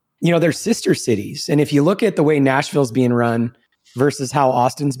 they're sister cities. And if you look at the way Nashville's being run versus how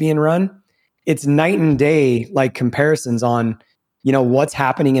Austin's being run, it's night and day, like comparisons on, what's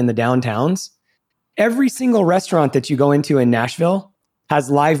happening in the downtowns. Every single restaurant that you go into in Nashville has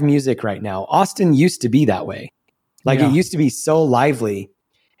live music right now. Austin used to be that way. It used to be so lively.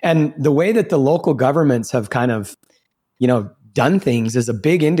 And the way that the local governments have kind of, done things is a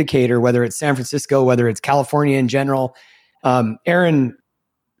big indicator, whether it's San Francisco, whether it's California in general. Aaron,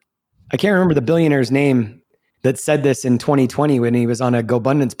 I can't remember the billionaire's name that said this in 2020 when he was on a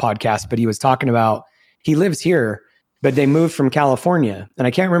GoBundance podcast, but he was talking about, he lives here, but they moved from California. And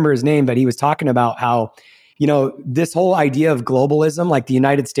I can't remember his name, but he was talking about how, this whole idea of globalism, like the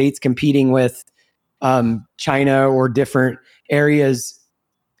United States competing with China or different areas,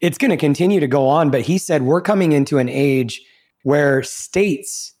 it's going to continue to go on. But he said, we're coming into an age where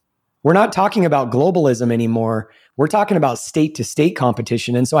states, we're not talking about globalism anymore. We're talking about state to state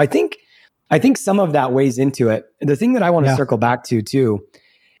competition. And so I think some of that weighs into it. The thing that I want to circle back to too,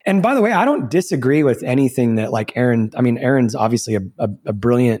 and by the way, I don't disagree with anything that like Aaron's obviously a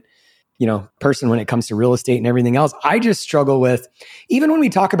brilliant, person when it comes to real estate and everything else. I just struggle with, even when we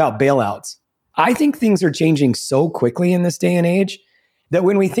talk about bailouts, I think things are changing so quickly in this day and age that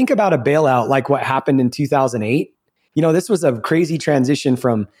when we think about a bailout, like what happened in 2008, this was a crazy transition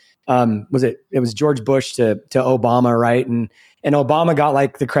from, it was George Bush to Obama, right? And Obama got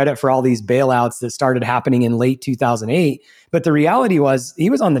like the credit for all these bailouts that started happening in late 2008. But the reality was he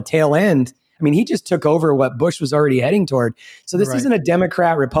was on the tail end. I mean, he just took over what Bush was already heading toward. So this isn't a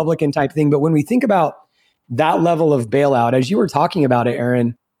Democrat, Republican type thing. But when we think about that level of bailout, as you were talking about it,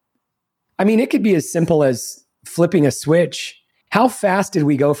 Aaron, I mean, it could be as simple as flipping a switch. How fast did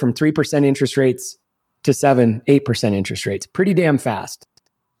we go from 3% interest rates to 7-8% interest rates? Pretty damn fast.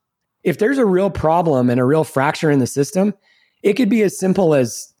 If there's a real problem and a real fracture in the system, it could be as simple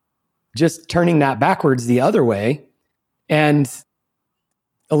as just turning that backwards the other way and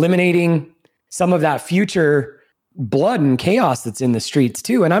eliminating some of that future blood and chaos that's in the streets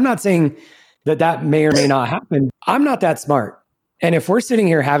too. And I'm not saying that may or may not happen. I'm not that smart. And if we're sitting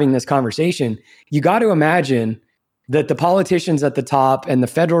here having this conversation, you got to imagine that the politicians at the top and the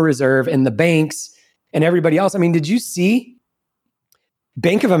Federal Reserve and the banks and everybody else, I mean, did you see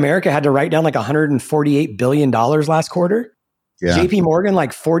Bank of America had to write down like $148 billion last quarter? Yeah. JP Morgan,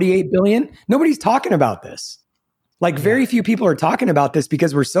 like $48 billion. Nobody's talking about this. Like very few people are talking about this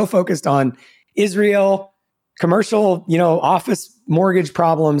because we're so focused on Israel, commercial, office mortgage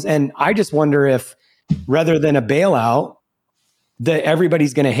problems. And I just wonder if rather than a bailout that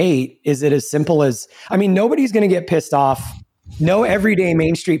everybody's going to hate, is it as simple as, nobody's going to get pissed off. No everyday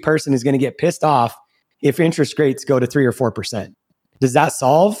Main Street person is going to get pissed off if interest rates go to 3 or 4%. Does that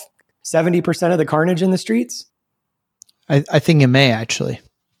solve 70% of the carnage in the streets? I think it may actually.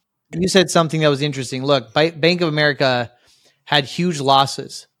 You said something that was interesting. Look, Bank of America had huge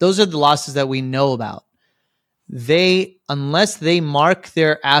losses. Those are the losses that we know about. Unless they mark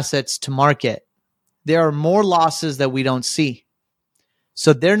their assets to market, there are more losses that we don't see.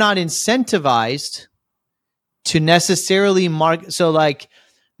 So they're not incentivized to necessarily mark. So like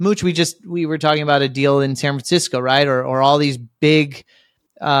Mooch, we were talking about a deal in San Francisco, right? Or all these big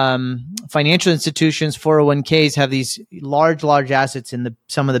financial institutions, 401ks have these large assets in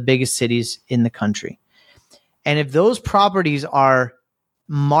some of the biggest cities in the country. And if those properties are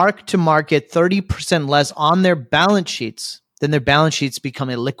marked to market 30% less on their balance sheets, then their balance sheets become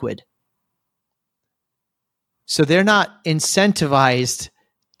illiquid. So they're not incentivized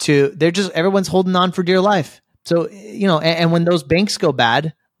everyone's holding on for dear life. So, and when those banks go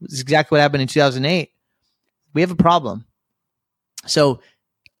bad, this is exactly what happened in 2008, we have a problem. So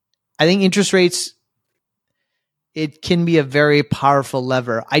I think interest rates, it can be a very powerful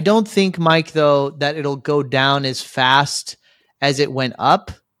lever. I don't think, Mike, though, that it'll go down as fast as it went up.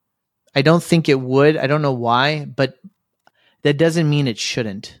 I don't think it would. I don't know why, but that doesn't mean it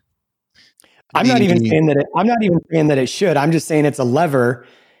shouldn't. I'm not even saying that it should. I'm just saying it's a lever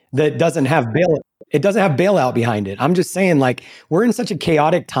that doesn't have bailout behind it. I'm just saying, like, we're in such a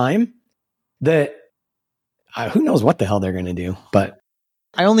chaotic time that who knows what the hell they're going to do. But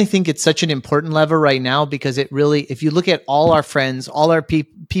I only think it's such an important lever right now because it really, if you look at all our friends, all our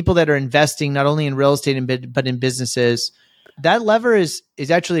people that are investing not only in real estate but in businesses, that lever is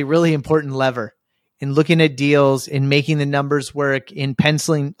actually a really important lever in looking at deals, in making the numbers work, in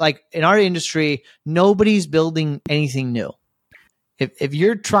penciling. Like in our industry, nobody's building anything new. If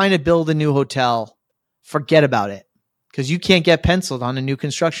you're trying to build a new hotel, forget about it because you can't get penciled on a new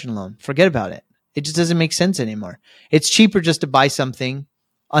construction loan. Forget about it. It just doesn't make sense anymore. It's cheaper just to buy something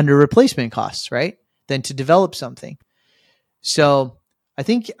under replacement costs, right? Than to develop something. So I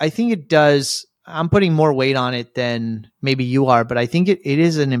think it does. I'm putting more weight on it than maybe you are, but I think it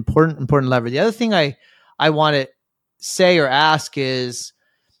is an important lever. The other thing I want to say or ask is,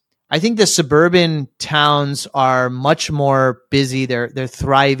 I think the suburban towns are much more busy. They're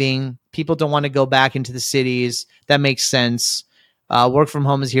thriving. People don't want to go back into the cities. That makes sense. Work from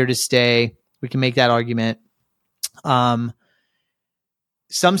home is here to stay. We can make that argument.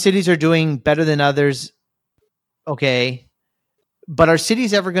 some cities are doing better than others. Okay. But are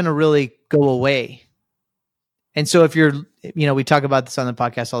cities ever going to really go away? And so if you're, we talk about this on the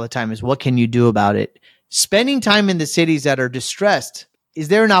podcast all the time, is what can you do about it? Spending time in the cities that are distressed, is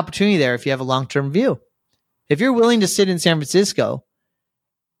there an opportunity there if you have a long-term view? If you're willing to sit in San Francisco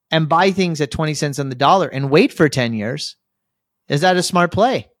and buy things at 20 cents on the dollar and wait for 10 years, is that a smart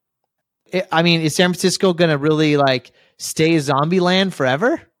play? Is San Francisco going to really stay a zombie land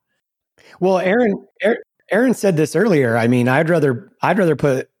forever? Well, Aaron said this earlier. I'd rather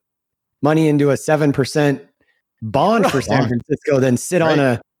put money into a 7% bond for San Francisco than sit on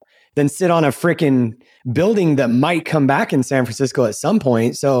a freaking building that might come back in San Francisco at some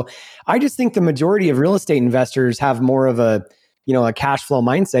point. So I just think the majority of real estate investors have more of a cash flow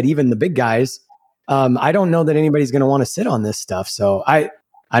mindset, even the big guys. I don't know that anybody's going to want to sit on this stuff. So I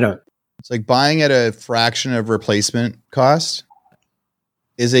don't. It's like buying at a fraction of replacement cost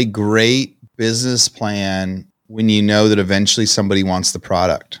is a great business plan when you know that eventually somebody wants the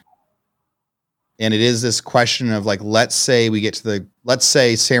product. And it is this question of let's say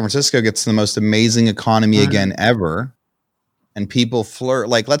San Francisco gets the most amazing economy again ever. And people flirt,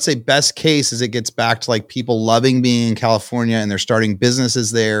 let's say best case is it gets back to people loving being in California and they're starting businesses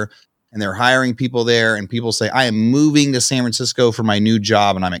there and they're hiring people there. And people say, I am moving to San Francisco for my new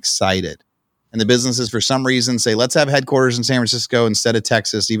job and I'm excited. And the businesses for some reason say, let's have headquarters in San Francisco instead of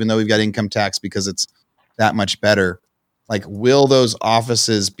Texas, even though we've got income tax because it's that much better. Will those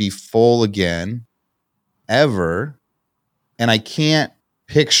offices be full again ever? And I can't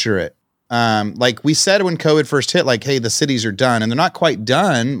picture it. We said when COVID first hit, hey, the cities are done, and they're not quite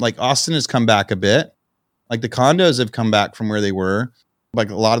done. Austin has come back a bit. The condos have come back from where they were. A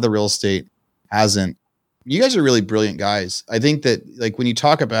lot of the real estate hasn't. You guys are really brilliant guys. I think that when you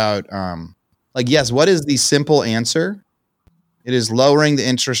talk about, yes, what is the simple answer? It is lowering the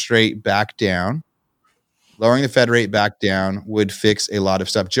interest rate back down. Lowering the Fed rate back down would fix a lot of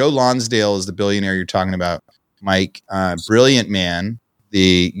stuff. Joe Lonsdale is the billionaire you're talking about, Mike. Brilliant man.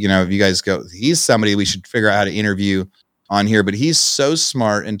 If you guys go, he's somebody we should figure out how to interview on here, but he's so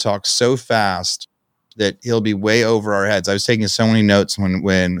smart and talks so fast that he'll be way over our heads. I was taking so many notes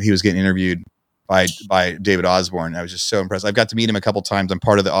when he was getting interviewed by David Osborne. I was just so impressed. I've got to meet him a couple times. I'm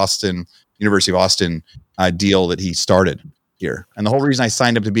part of the University of Austin deal that he started here. And the whole reason I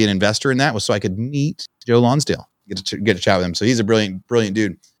signed up to be an investor in that was so I could meet Joe Lonsdale, get to chat with him. So he's a brilliant, brilliant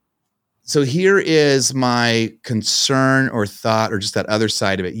dude. So here is my concern or thought, or just that other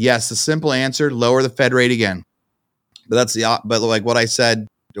side of it. Yes, the simple answer: lower the Fed rate again. But what I said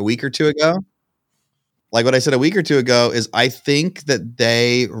a week or two ago, is I think that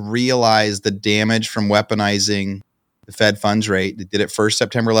they realized the damage from weaponizing the Fed funds rate. They did it first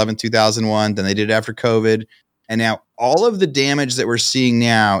September 11, 2001. Then they did it after COVID. And now all of the damage that we're seeing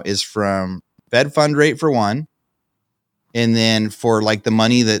now is from Fed fund rate for one. And then for the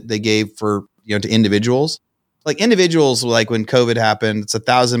money that they gave for, to individuals, individuals, when COVID happened, it's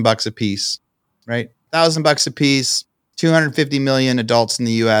 $1,000 a piece, right? $1,000 a piece, 250 million adults in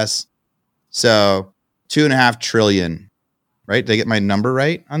the US. So 2.5 trillion, right? Did I get my number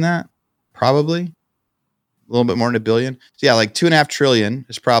right on that? Probably a little bit more than $1 billion. So yeah, 2.5 trillion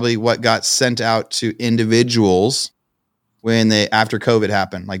is probably what got sent out to individuals after COVID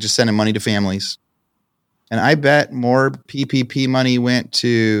happened, just sending money to families. And I bet more PPP money went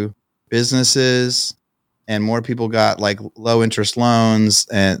to businesses, and more people got low interest loans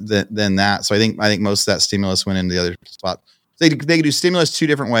than that. So I think most of that stimulus went into the other spot. They can do stimulus two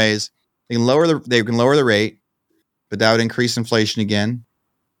different ways. They can lower the rate, but that would increase inflation again.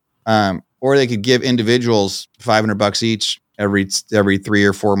 Or they could give individuals $500 each every 3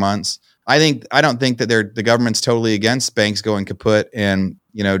 or 4 months. I don't think that the government's totally against banks going kaput and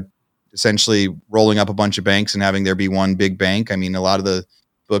essentially rolling up a bunch of banks and having there be one big bank. A lot of the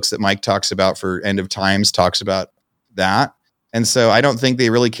books that Mike talks about for End of Times talks about that. And so I don't think they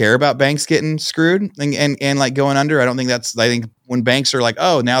really care about banks getting screwed and going under. I think when banks are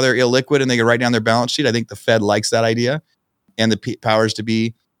oh, now they're illiquid and they can write down their balance sheet, I think the Fed likes that idea and the powers to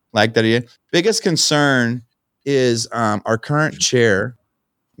be like that idea. Biggest concern is our current chair,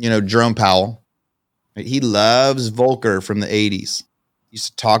 Jerome Powell. He loves Volcker from the 80s.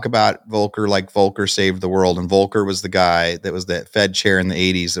 Used to talk about Volcker like Volcker saved the world. And Volcker was the guy that was the Fed chair in the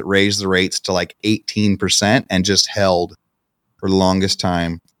 80s that raised the rates to 18% and just held for the longest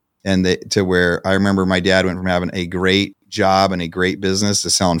time. And to where I remember my dad went from having a great job and a great business to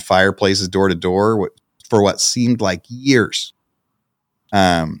selling fireplaces door to door for what seemed like years.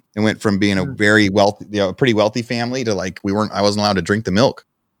 It went from being a very wealthy, a pretty wealthy family to I wasn't allowed to drink the milk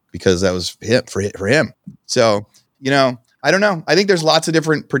because that was for him. So, I don't know. I think there's lots of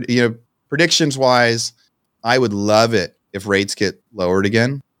different, predictions wise. I would love it if rates get lowered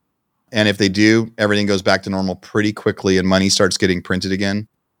again. And if they do, everything goes back to normal pretty quickly and money starts getting printed again.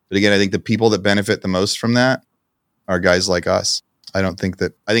 But again, I think the people that benefit the most from that are guys like us. I think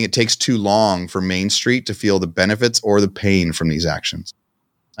it takes too long for Main Street to feel the benefits or the pain from these actions.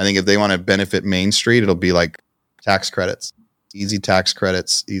 I think if they want to benefit Main Street, it'll be like tax credits, easy tax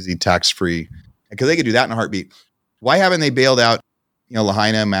credits, easy tax-free. Because they could do that in a heartbeat. Why haven't they bailed out,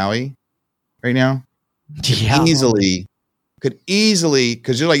 Lahaina, Maui right now? Could easily,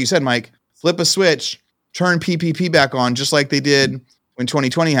 because just like you said, Mike, flip a switch, turn PPP back on, just like they did when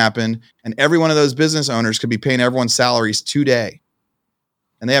 2020 happened, and every one of those business owners could be paying everyone's salaries today.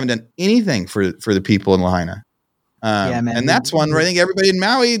 And they haven't done anything for the people in Lahaina. And that's one where I think everybody in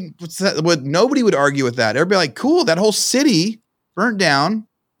Maui, nobody would argue with that. Everybody like, cool, that whole city burnt down.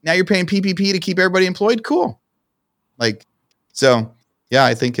 Now you're paying PPP to keep everybody employed. Cool. I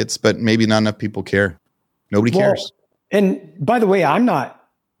think but maybe not enough people care. Nobody cares. And by the way, I'm not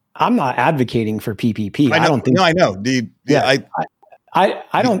advocating for PPP. I don't think. No, I know, dude. Yeah,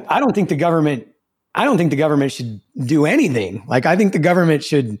 I don't think the government. I don't think the government should do anything. Like, I think the government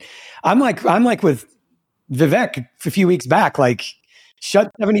should. I'm like with Vivek a few weeks back. Like, shut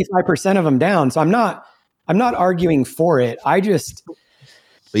 75% of them down. So I'm not arguing for it. But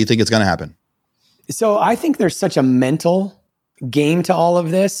you think it's going to happen? So I think there's such a mental game to all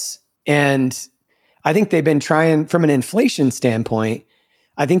of this, and I think they've been trying, from an inflation standpoint,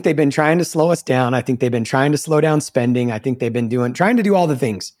 I think they've been trying to slow us down. I think they've been trying to slow down spending. I think they've been trying to do all the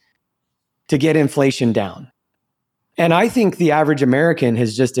things to get inflation down. And I think the average American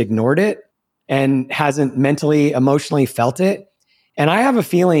has just ignored it and hasn't mentally, emotionally felt it. And I have a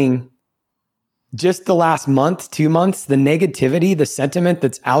feeling just the last month, 2 months, the negativity, the sentiment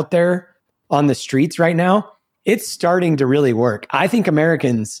that's out there on the streets right now, it's starting to really work. I think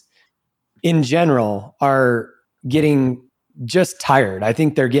Americans in general are getting just tired. I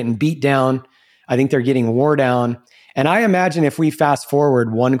think they're getting beat down. I think they're getting wore down. And I imagine if we fast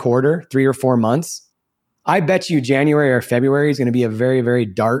forward one quarter, 3 or 4 months, I bet you January or February is going to be a very, very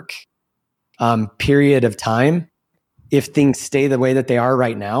dark period of time if things stay the way that they are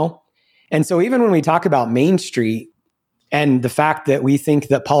right now. And so even when we talk about Main Street and the fact that we think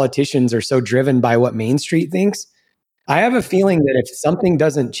that politicians are so driven by what Main Street thinks, I have a feeling that if something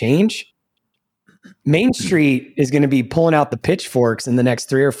doesn't change, Main Street is going to be pulling out the pitchforks in the next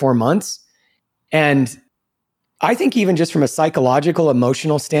 3 or 4 months. And I think even just from a psychological,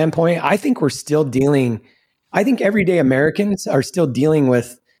 emotional standpoint, I think everyday Americans are still dealing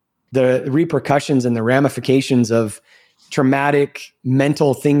with the repercussions and the ramifications of traumatic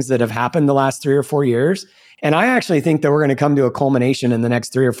mental things that have happened the last 3 or 4 years. And I actually think that we're going to come to a culmination in the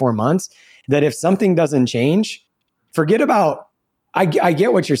next 3 or 4 months, that if something doesn't change, forget about, I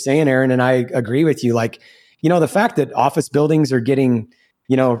get what you're saying, Aaron, and I agree with you. Like, the fact that office buildings are getting,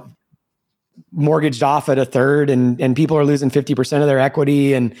 mortgaged off at a third and people are losing 50% of their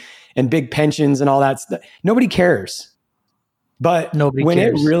equity and big pensions and all that stuff. Nobody cares. But when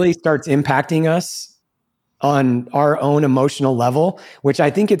it really starts impacting us on our own emotional level, which I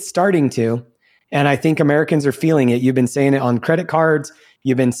think it's starting to, and I think Americans are feeling it. You've been saying it on credit cards.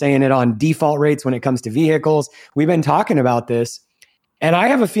 You've been saying it on default rates when it comes to vehicles. We've been talking about this. And I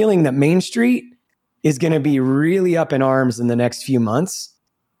have a feeling that Main Street is going to be really up in arms in the next few months.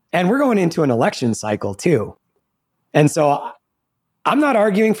 And we're going into an election cycle too. And so I'm not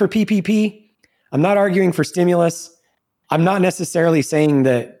arguing for PPP. I'm not arguing for stimulus. I'm not necessarily saying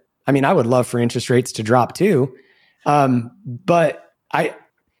that, I would love for interest rates to drop too. But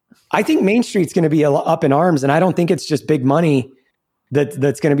I think Main Street's going to be up in arms. And I don't think it's just big money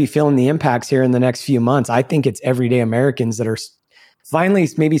that's going to be feeling the impacts here in the next few months. I think it's everyday Americans that are finally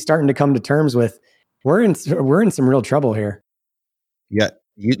maybe starting to come to terms with, we're in some real trouble here. Yeah.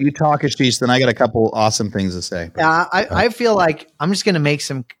 You talk, Ashish, then I got a couple awesome things to say. Yeah, I feel like I'm just going to make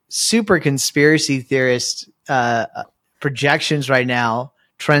some super conspiracy theorist projections right now,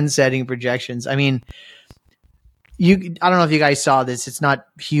 trend-setting projections. I don't know if you guys saw this. It's not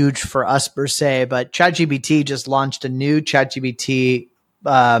huge for us per se, but ChatGPT just launched a new ChatGPT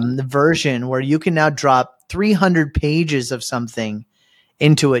version where you can now drop 300 pages of something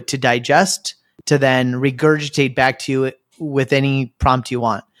into it to digest, to then regurgitate back to you with any prompt you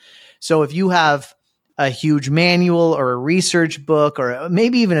want. So if you have a huge manual or a research book or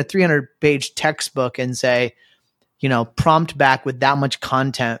maybe even a 300-page textbook and say, prompt back with that much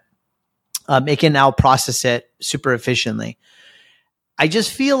content, it can now process it super efficiently. I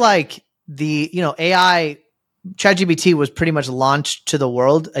just feel like the, AI, ChatGPT was pretty much launched to the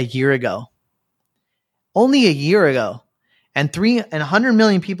world a year ago. Only a year ago. And 100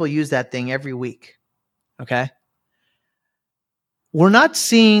 million people use that thing every week. Okay. We're not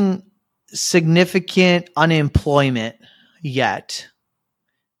seeing significant unemployment yet.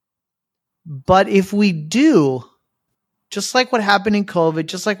 But if we do, just like what happened in COVID,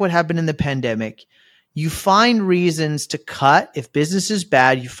 just like what happened in the pandemic, you find reasons to cut. If business is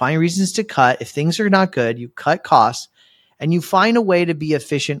bad, you find reasons to cut. If things are not good, you cut costs and you find a way to be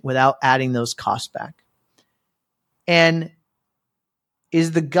efficient without adding those costs back. And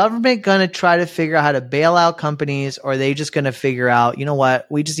is the government going to try to figure out how to bail out companies, or are they just going to figure out, you know what,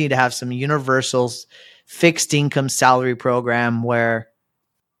 we just need to have some universal fixed income salary program where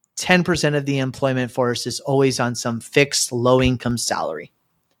 10% of the employment force is always on some fixed low income salary?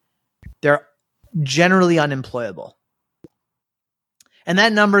 They're generally unemployable. And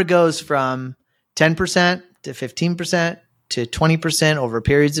that number goes from 10% to 15% to 20% over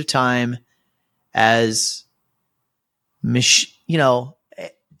periods of time as,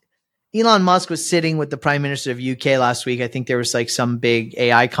 Elon Musk was sitting with the Prime Minister of UK last week. I think there was like some big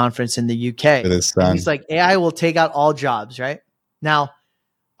AI conference in the UK. And he's like, AI will take out all jobs, right? Now,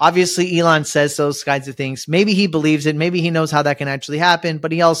 obviously, Elon says those kinds of things. Maybe he believes it. Maybe he knows how that can actually happen,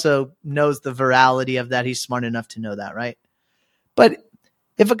 but he also knows the virality of that. He's smart enough to know that, right? But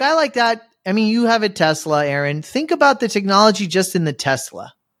if a guy like that, you have a Tesla, Aaron, think about the technology just in the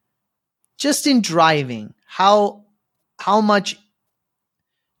Tesla, just in driving, how much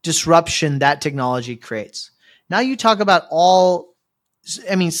disruption that technology creates. Now you talk about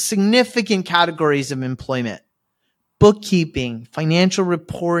significant categories of employment, bookkeeping, financial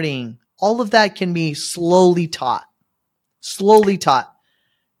reporting, all of that can be slowly taught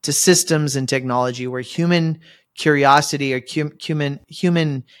to systems and technology where human curiosity or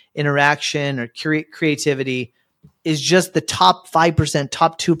human interaction or creativity is just the top 5%,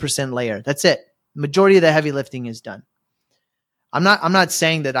 top 2% layer. That's it. Majority of the heavy lifting is done. I'm not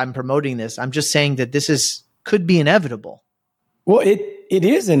saying that I'm promoting this. I'm just saying that this could be inevitable. Well, it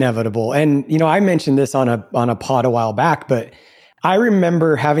is inevitable. And, I mentioned this on a pod a while back, but I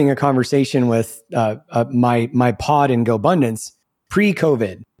remember having a conversation with my pod in GoBundance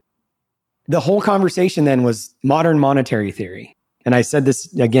pre-COVID. The whole conversation then was modern monetary theory. And I said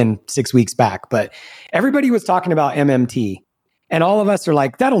this again 6 weeks back, but everybody was talking about MMT. And all of us are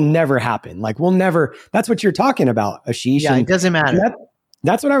like, that'll never happen. Like, we'll never, that's what you're talking about, Ashish. Yeah, it doesn't matter.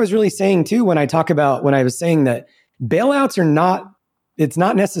 That's what I was really saying too, when I was saying that bailouts are not, it's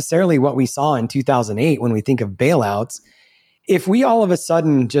not necessarily what we saw in 2008 when we think of bailouts. If we all of a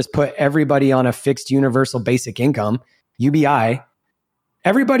sudden just put everybody on a fixed universal basic income, UBI,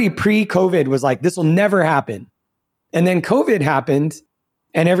 everybody pre-COVID was like, this will never happen. And then COVID happened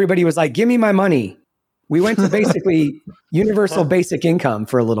and everybody was like, give me my money. We went to basically universal basic income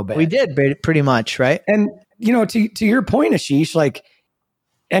for a little bit. We did pretty much, right? And, to your point, Ashish, like,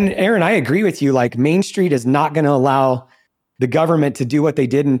 and Aaron, I agree with you. Like, Main Street is not going to allow the government to do what they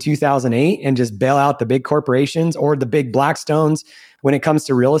did in 2008 and just bail out the big corporations or the big Blackstones when it comes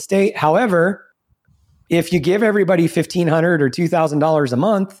to real estate. However, if you give everybody $1,500 or $2,000 a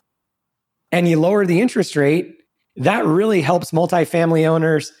month and you lower the interest rate, that really helps multifamily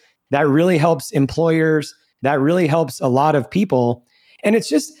owners. That really helps employers. That really helps a lot of people. And it's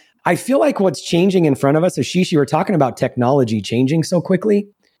just, I feel like what's changing in front of us, Ashish, you were talking about technology changing so quickly,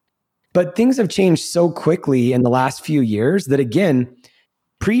 but things have changed so quickly in the last few years that, again,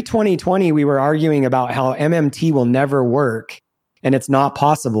 pre-2020, we were arguing about how MMT will never work and it's not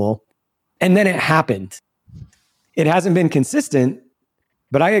possible. And then it happened. It hasn't been consistent,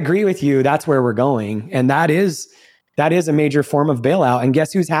 but I agree with you. That's where we're going. And that is a major form of bailout. And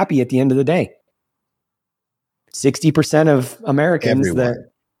guess who's happy at the end of the day? 60% of Americans. Everyone.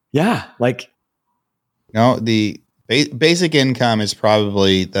 The basic income is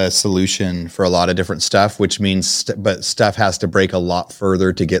probably the solution for a lot of different stuff, which means, but stuff has to break a lot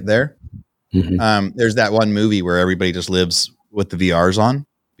further to get there. Mm-hmm. There's that one movie where everybody just lives with the VRs on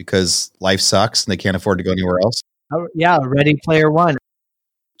because life sucks and they can't afford to go anywhere else. Oh, yeah. Ready Player One.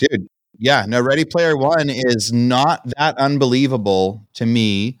 Dude. Yeah, no, Ready Player One is not that unbelievable to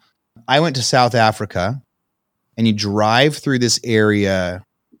me. I went to South Africa and you drive through this area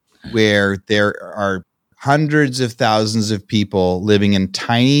where there are hundreds of thousands of people living in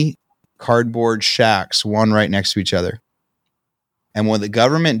tiny cardboard shacks, one right next to each other. And what the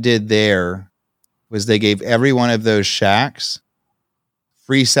government did there was they gave every one of those shacks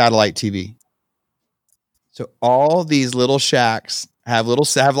free satellite TV. So all these little shacks have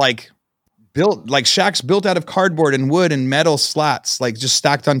shacks built out of cardboard and wood and metal slats, like just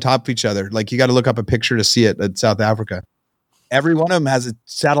stacked on top of each other. Like, you got to look up a picture to see it in South Africa. Every one of them has a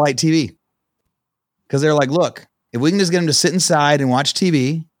satellite TV because they're like, look, if we can just get them to sit inside and watch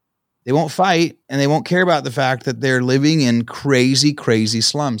TV, they won't fight and they won't care about the fact that they're living in crazy, crazy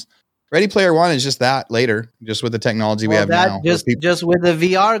slums. Ready Player One is just that later, just with the technology we have now. Just with the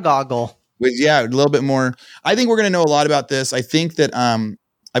VR goggle. A little bit more. I think we're going to know a lot about this. I think that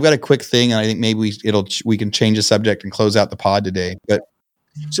I've got a quick thing, and I think maybe we can change the subject and close out the pod today. But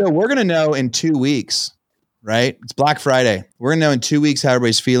so we're going to know in 2 weeks, right? It's Black Friday. We're going to know in 2 weeks how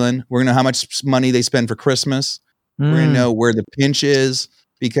everybody's feeling. We're going to know how much money they spend for Christmas. We're going to know where the pinch is,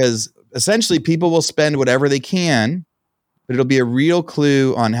 because essentially people will spend whatever they can, but it'll be a real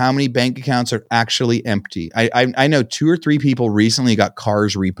clue on how many bank accounts are actually empty. I know 2 or 3 people recently got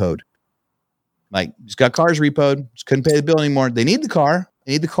cars repoed. Like, just got cars repoed, just couldn't pay the bill anymore. They need the car.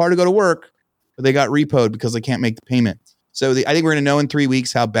 They need the car to go to work, but they got repoed because they can't make the payment. So I think we're going to know in 3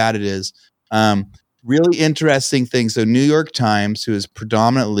 weeks how bad it is. Really interesting thing. So New York Times, who is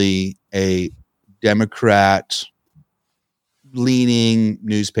predominantly a Democrat-leaning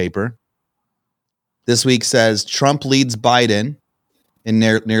newspaper, this week says Trump leads Biden in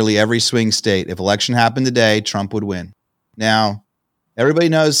nearly every swing state. If election happened today, Trump would win. Now, everybody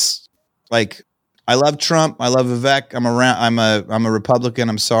knows, like, I love Trump. I love Vivek. I'm a Republican.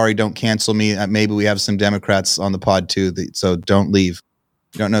 I'm sorry. Don't cancel me. Maybe we have some Democrats on the pod too. So don't leave.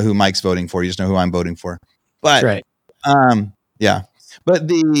 You don't know who Mike's voting for. You just know who I'm voting for. But right. Yeah.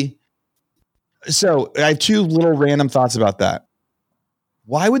 But so I have 2 little random thoughts about that.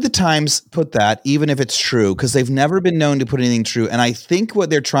 Why would the Times put that, even if it's true? Because they've never been known to put anything true. And I think what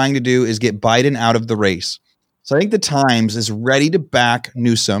they're trying to do is get Biden out of the race. So I think the Times is ready to back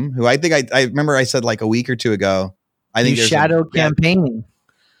Newsom, who I think I remember I said like a week or 2 ago. I think there's shadow campaigning.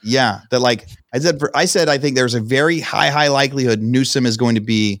 Yeah, that like I said I think there's a very high likelihood Newsom is going to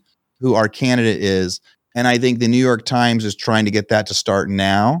be who our candidate is, and I think the New York Times is trying to get that to start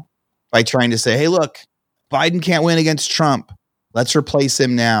now by trying to say, hey, look, Biden can't win against Trump. Let's replace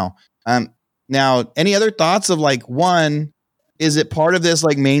him now. Now, any other thoughts of like, one, is it part of this,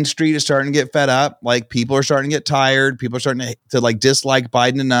 like Main Street is starting to get fed up? Like people are starting to get tired. People are starting to like dislike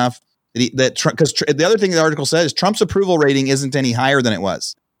Biden enough because the other thing the article says is Trump's approval rating isn't any higher than it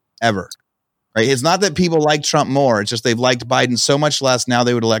was ever, right? It's not that people like Trump more. It's just they've liked Biden so much less. Now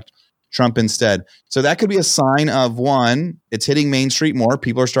they would elect Trump instead. So that could be a sign of, one, it's hitting Main Street more.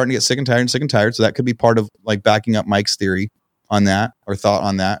 People are starting to get sick and tired. So that could be part of like backing up Mike's theory on that or thought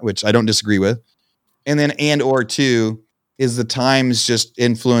on that, which I don't disagree with. And then, or 2, is the Times just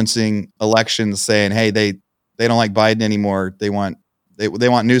influencing elections, saying, "Hey, they don't like Biden anymore. They want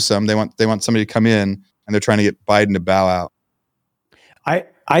Newsom. They want somebody to come in, and they're trying to get Biden to bow out."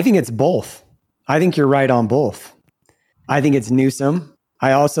 I think it's both. I think you're right on both. I think it's Newsom.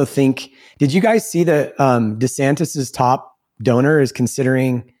 I also think. Did you guys see that DeSantis's top donor is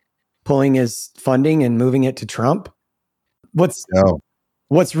considering pulling his funding and moving it to Trump? What's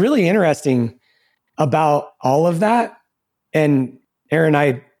really interesting about all of that? And Aaron,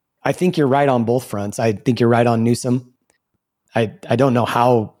 I think you're right on both fronts. I think you're right on Newsom. I don't know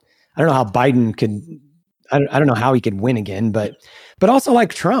how Biden could. I don't know how he could win again, but also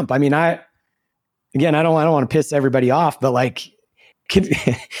like Trump. I mean, I don't want to piss everybody off, but like,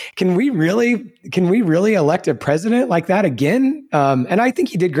 can we really elect a president like that again? And I think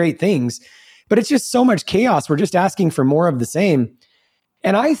he did great things, but it's just so much chaos. We're just asking for more of the same.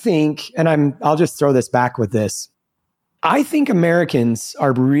 And I think, I'll just throw this back with this. I think Americans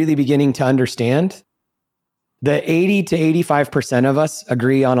are really beginning to understand that 80 to 85% of us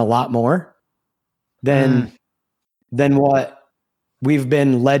agree on a lot more than what we've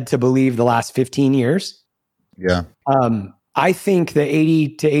been led to believe the last 15 years. Yeah. I think that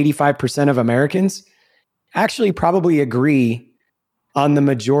 80 to 85% of Americans actually probably agree on the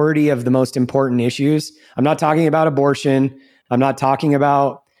majority of the most important issues. I'm not talking about abortion. I'm not talking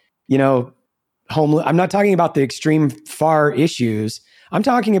about, I'm not talking about the extreme far issues. I'm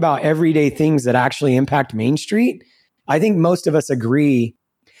talking about everyday things that actually impact Main Street. I think most of us agree.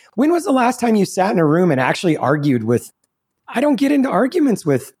 When was the last time you sat in a room and actually argued with? I don't get into arguments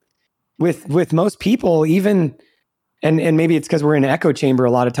with most people, even, and maybe it's because we're in an echo chamber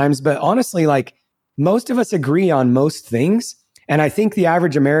a lot of times. But honestly, like most of us agree on most things, and I think the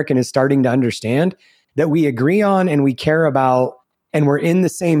average American is starting to understand that we agree on and we care about. And we're in the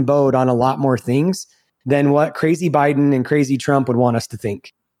same boat on a lot more things than what crazy Biden and crazy Trump would want us to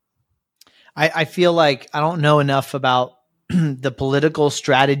think. I feel like I don't know enough about the political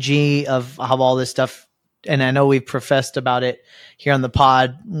strategy of how all this stuff, and I know we've professed about it here on the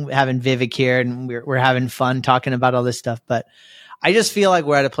pod, having Vivek here, and we're having fun talking about all this stuff. But I just feel like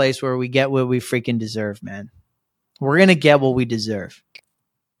we're at a place where we get what we freaking deserve, man. We're going to get what we deserve.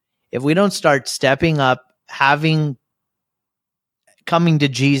 If we don't start stepping up coming to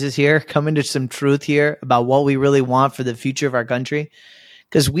Jesus here, coming to some truth here about what we really want for the future of our country.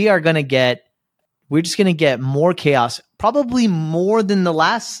 Because we're just going to get more chaos, probably more than the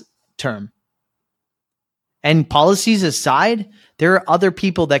last term. And policies aside, there are other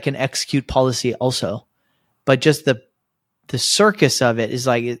people that can execute policy also. But just the circus of it is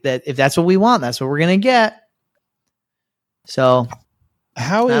like that. If that's what we want, that's what we're going to get. So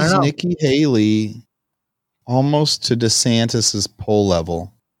how is Nikki Haley almost to DeSantis's poll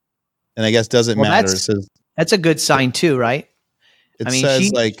level? And I guess doesn't matter. It says, that's a good sign too, right? Says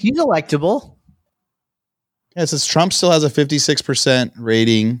she's electable. Yeah, it says Trump still has a 56%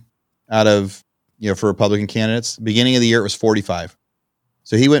 rating out of, for Republican candidates. Beginning of the year, it was 45.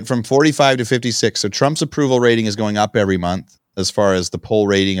 So he went from 45 to 56. So Trump's approval rating is going up every month as far as the poll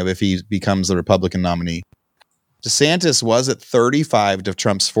rating of if he becomes the Republican nominee. DeSantis was at 35 to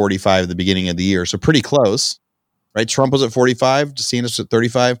Trump's 45 at the beginning of the year. So pretty close, right? Trump was at 45, DeSantis was at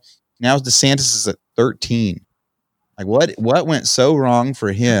 35. Now DeSantis is at 13. Like what went so wrong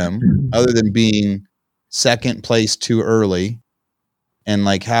for him other than being second place too early? And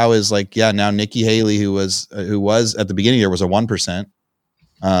like, how is now Nikki Haley, who was at the beginning of the year was a 1%,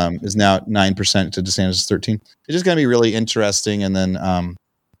 is now 9% to DeSantis 13. It's just going to be really interesting. And then,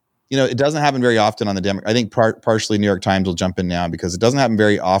 it doesn't happen very often on the Democrat. I think partially New York Times will jump in now because it doesn't happen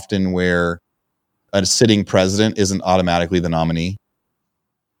very often where a sitting president isn't automatically the nominee.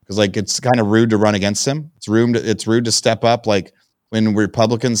 Because it's kind of rude to run against him. It's rude to step up. Like when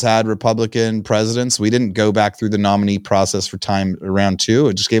Republicans had Republican presidents, we didn't go back through the nominee process for time around 2.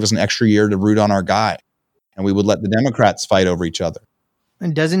 It just gave us an extra year to root on our guy. And we would let the Democrats fight over each other.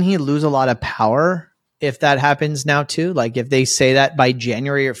 And doesn't he lose a lot of power if that happens now too? Like if they say that by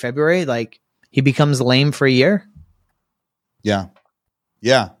January or February, like he becomes lame for a year? Yeah.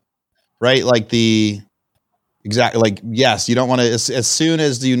 Yeah. Right. Exactly. Yes, you don't want to, as soon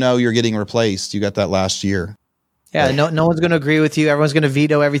as you're getting replaced, you got that last year. Yeah. No one's going to agree with you. Everyone's going to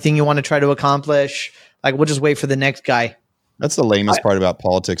veto everything you want to try to accomplish. Like we'll just wait for the next guy. That's the lamest part about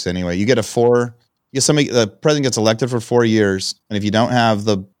politics anyway. You get the president gets elected for 4 years. And if you don't have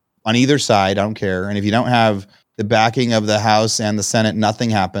on either side, I don't care. And if you don't have the backing of the House and the Senate, nothing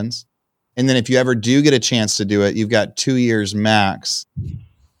happens. And then if you ever do get a chance to do it, you've got 2 years max.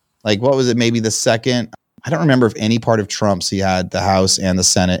 Like what was it? Maybe the second, I don't remember if any part of Trump's he had the House and the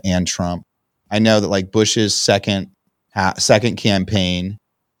Senate and Trump. I know that Bush's second campaign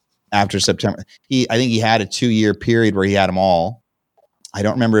after September, I think he had a 2-year period where he had them all. I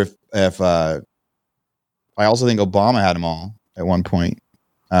don't remember if I also think Obama had them all at one point.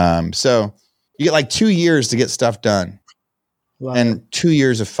 So you get 2 years to get stuff done. Wow. And 2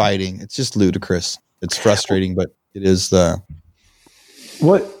 years of fighting. It's just ludicrous. It's frustrating, but it is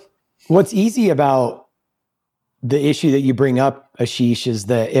what's easy about the issue that you bring up, Ashish, is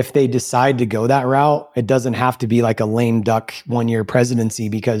that if they decide to go that route, it doesn't have to be like a lame duck 1-year presidency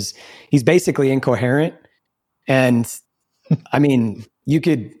because he's basically incoherent. And I mean, he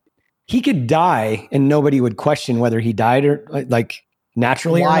could die and nobody would question whether he died or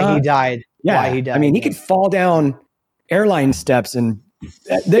naturally why or not. He died. Yeah. Why he died. I mean, he could fall down airline steps and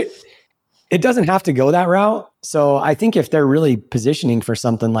it doesn't have to go that route. So I think if they're really positioning for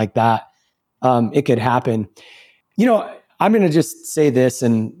something like that, it could happen. I'm going to just say this,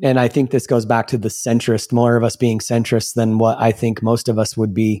 and I think this goes back to the centrist, more of us being centrist than what I think most of us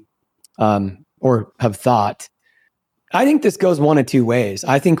would be or have thought. I think this goes one of two ways.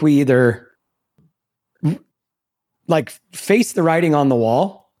 I think we either face the writing on the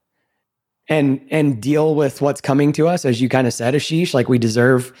wall and deal with what's coming to us, as you kind of said, Ashish, we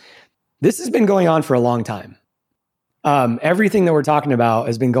deserve. This has been going on for a long time. Everything that we're talking about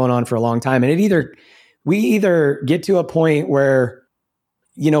has been going on for a long time. And we either get to a point where,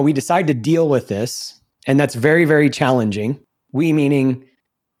 we decide to deal with this, and that's very, very challenging. We meaning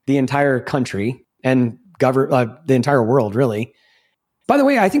the entire country and the entire world, really. By the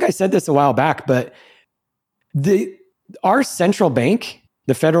way, I think I said this a while back, but our central bank,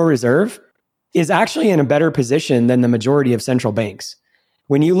 the Federal Reserve, is actually in a better position than the majority of central banks.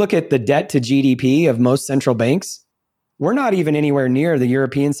 When you look at the debt to GDP of most central banks, we're not even anywhere near the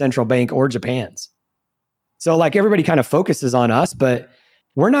European Central Bank or Japan's. So everybody kind of focuses on us, but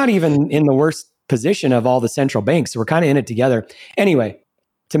we're not even in the worst position of all the central banks. So we're kind of in it together. Anyway,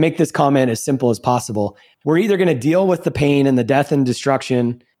 to make this comment as simple as possible, we're either going to deal with the pain and the death and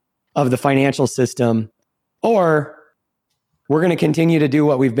destruction of the financial system, or we're going to continue to do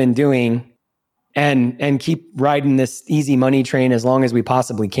what we've been doing and keep riding this easy money train as long as we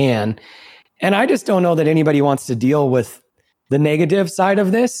possibly can. And I just don't know that anybody wants to deal with the negative side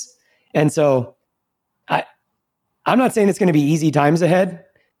of this. And so I'm not saying it's going to be easy times ahead,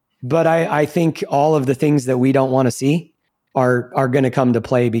 but I think all of the things that we don't want to see are going to come to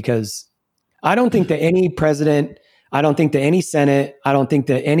play, because I don't think that any president, I don't think that any Senate, I don't think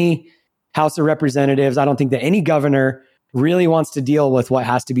that any House of Representatives, I don't think that any governor really wants to deal with what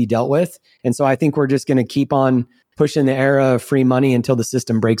has to be dealt with. And so I think we're just going to keep on pushing the era of free money until the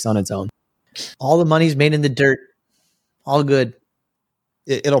system breaks on its own. All the money's made in the dirt. All good.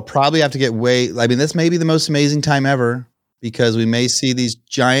 It'll probably have to get this may be the most amazing time ever, because we may see these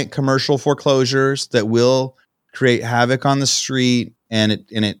giant commercial foreclosures that will create havoc on the street, and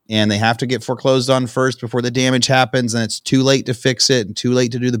they have to get foreclosed on first before the damage happens, and it's too late to fix it and too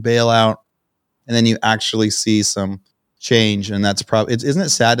late to do the bailout. And then you actually see some change. And that's probably, isn't it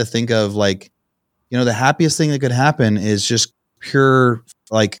sad to think of, like, the happiest thing that could happen is just pure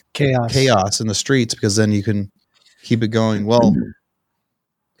like chaos in the streets, because then you can keep it going. Well,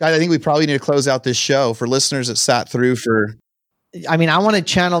 guys, I think we probably need to close out this show. For listeners that sat through I want to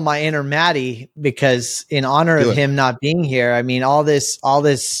channel my inner Maddie, because in honor of him not being here, all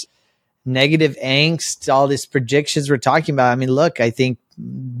this negative angst, all these predictions we're talking about. Look, I think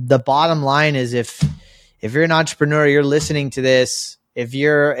the bottom line is if you're an entrepreneur, you're listening to this, if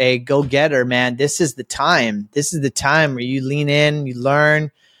you're a go-getter, man, this is the time. This is the time where you lean in, you learn,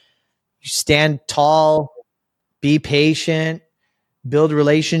 you stand tall, be patient, build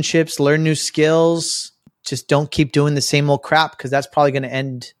relationships, learn new skills. Just don't keep doing the same old crap, because that's probably going to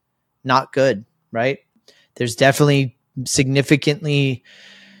end not good, right? There's definitely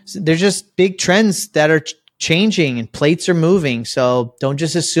there's just big trends that are changing and plates are moving. So don't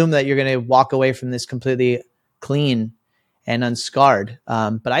just assume that you're going to walk away from this completely clean and unscarred.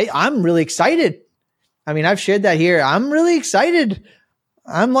 But I'm really excited. I've shared that here. I'm really excited.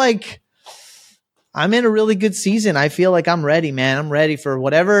 I'm in a really good season. I feel like I'm ready, man. I'm ready for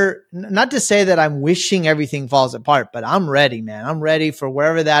whatever, not to say that I'm wishing everything falls apart, but I'm ready, man. I'm ready for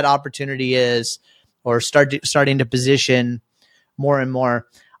wherever that opportunity is, or starting to position more and more.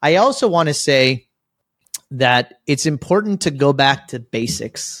 I also want to say that it's important to go back to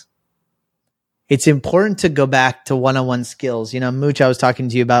basics. It's important to go back to one-on-one skills. Mooch, I was talking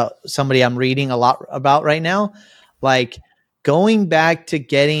to you about somebody I'm reading a lot about right now, like going back to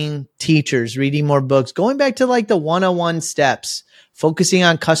getting teachers, reading more books, going back to like the one-on-one steps, focusing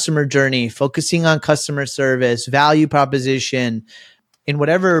on customer journey, focusing on customer service, value proposition in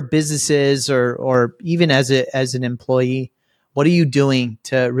whatever businesses or even as an employee. What are you doing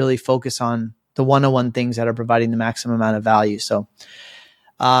to really focus on the one-on-one things that are providing the maximum amount of value? So,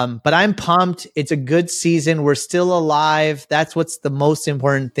 but I'm pumped. It's a good season. We're still alive. That's what's the most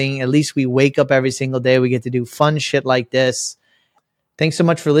important thing. At least we wake up every single day. We get to do fun shit like this. Thanks so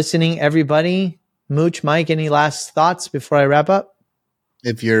much for listening, everybody. Mooch, Mike, any last thoughts before I wrap up?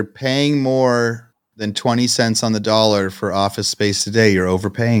 If you're paying more than 20 cents on the dollar for office space today, you're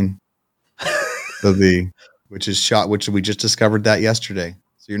overpaying. Which we just discovered that yesterday.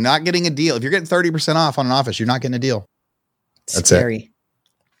 So you're not getting a deal. If you're getting 30% off on an office, you're not getting a deal. That's scary.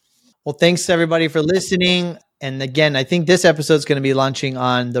 Well, thanks everybody for listening. And again, I think this episode is going to be launching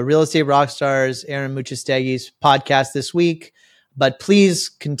on the Real Estate Rockstars, Aaron Muchasteghi's podcast this week. But please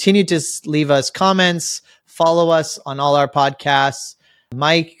continue to leave us comments, follow us on all our podcasts.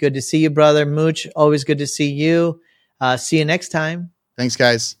 Mike, good to see you, brother. Mooch, always good to see you. See you next time. Thanks,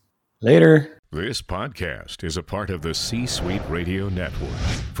 guys. Later. This podcast is a part of the C-Suite Radio Network.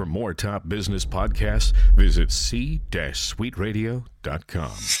 For more top business podcasts, visit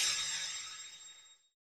c-suiteradio.com.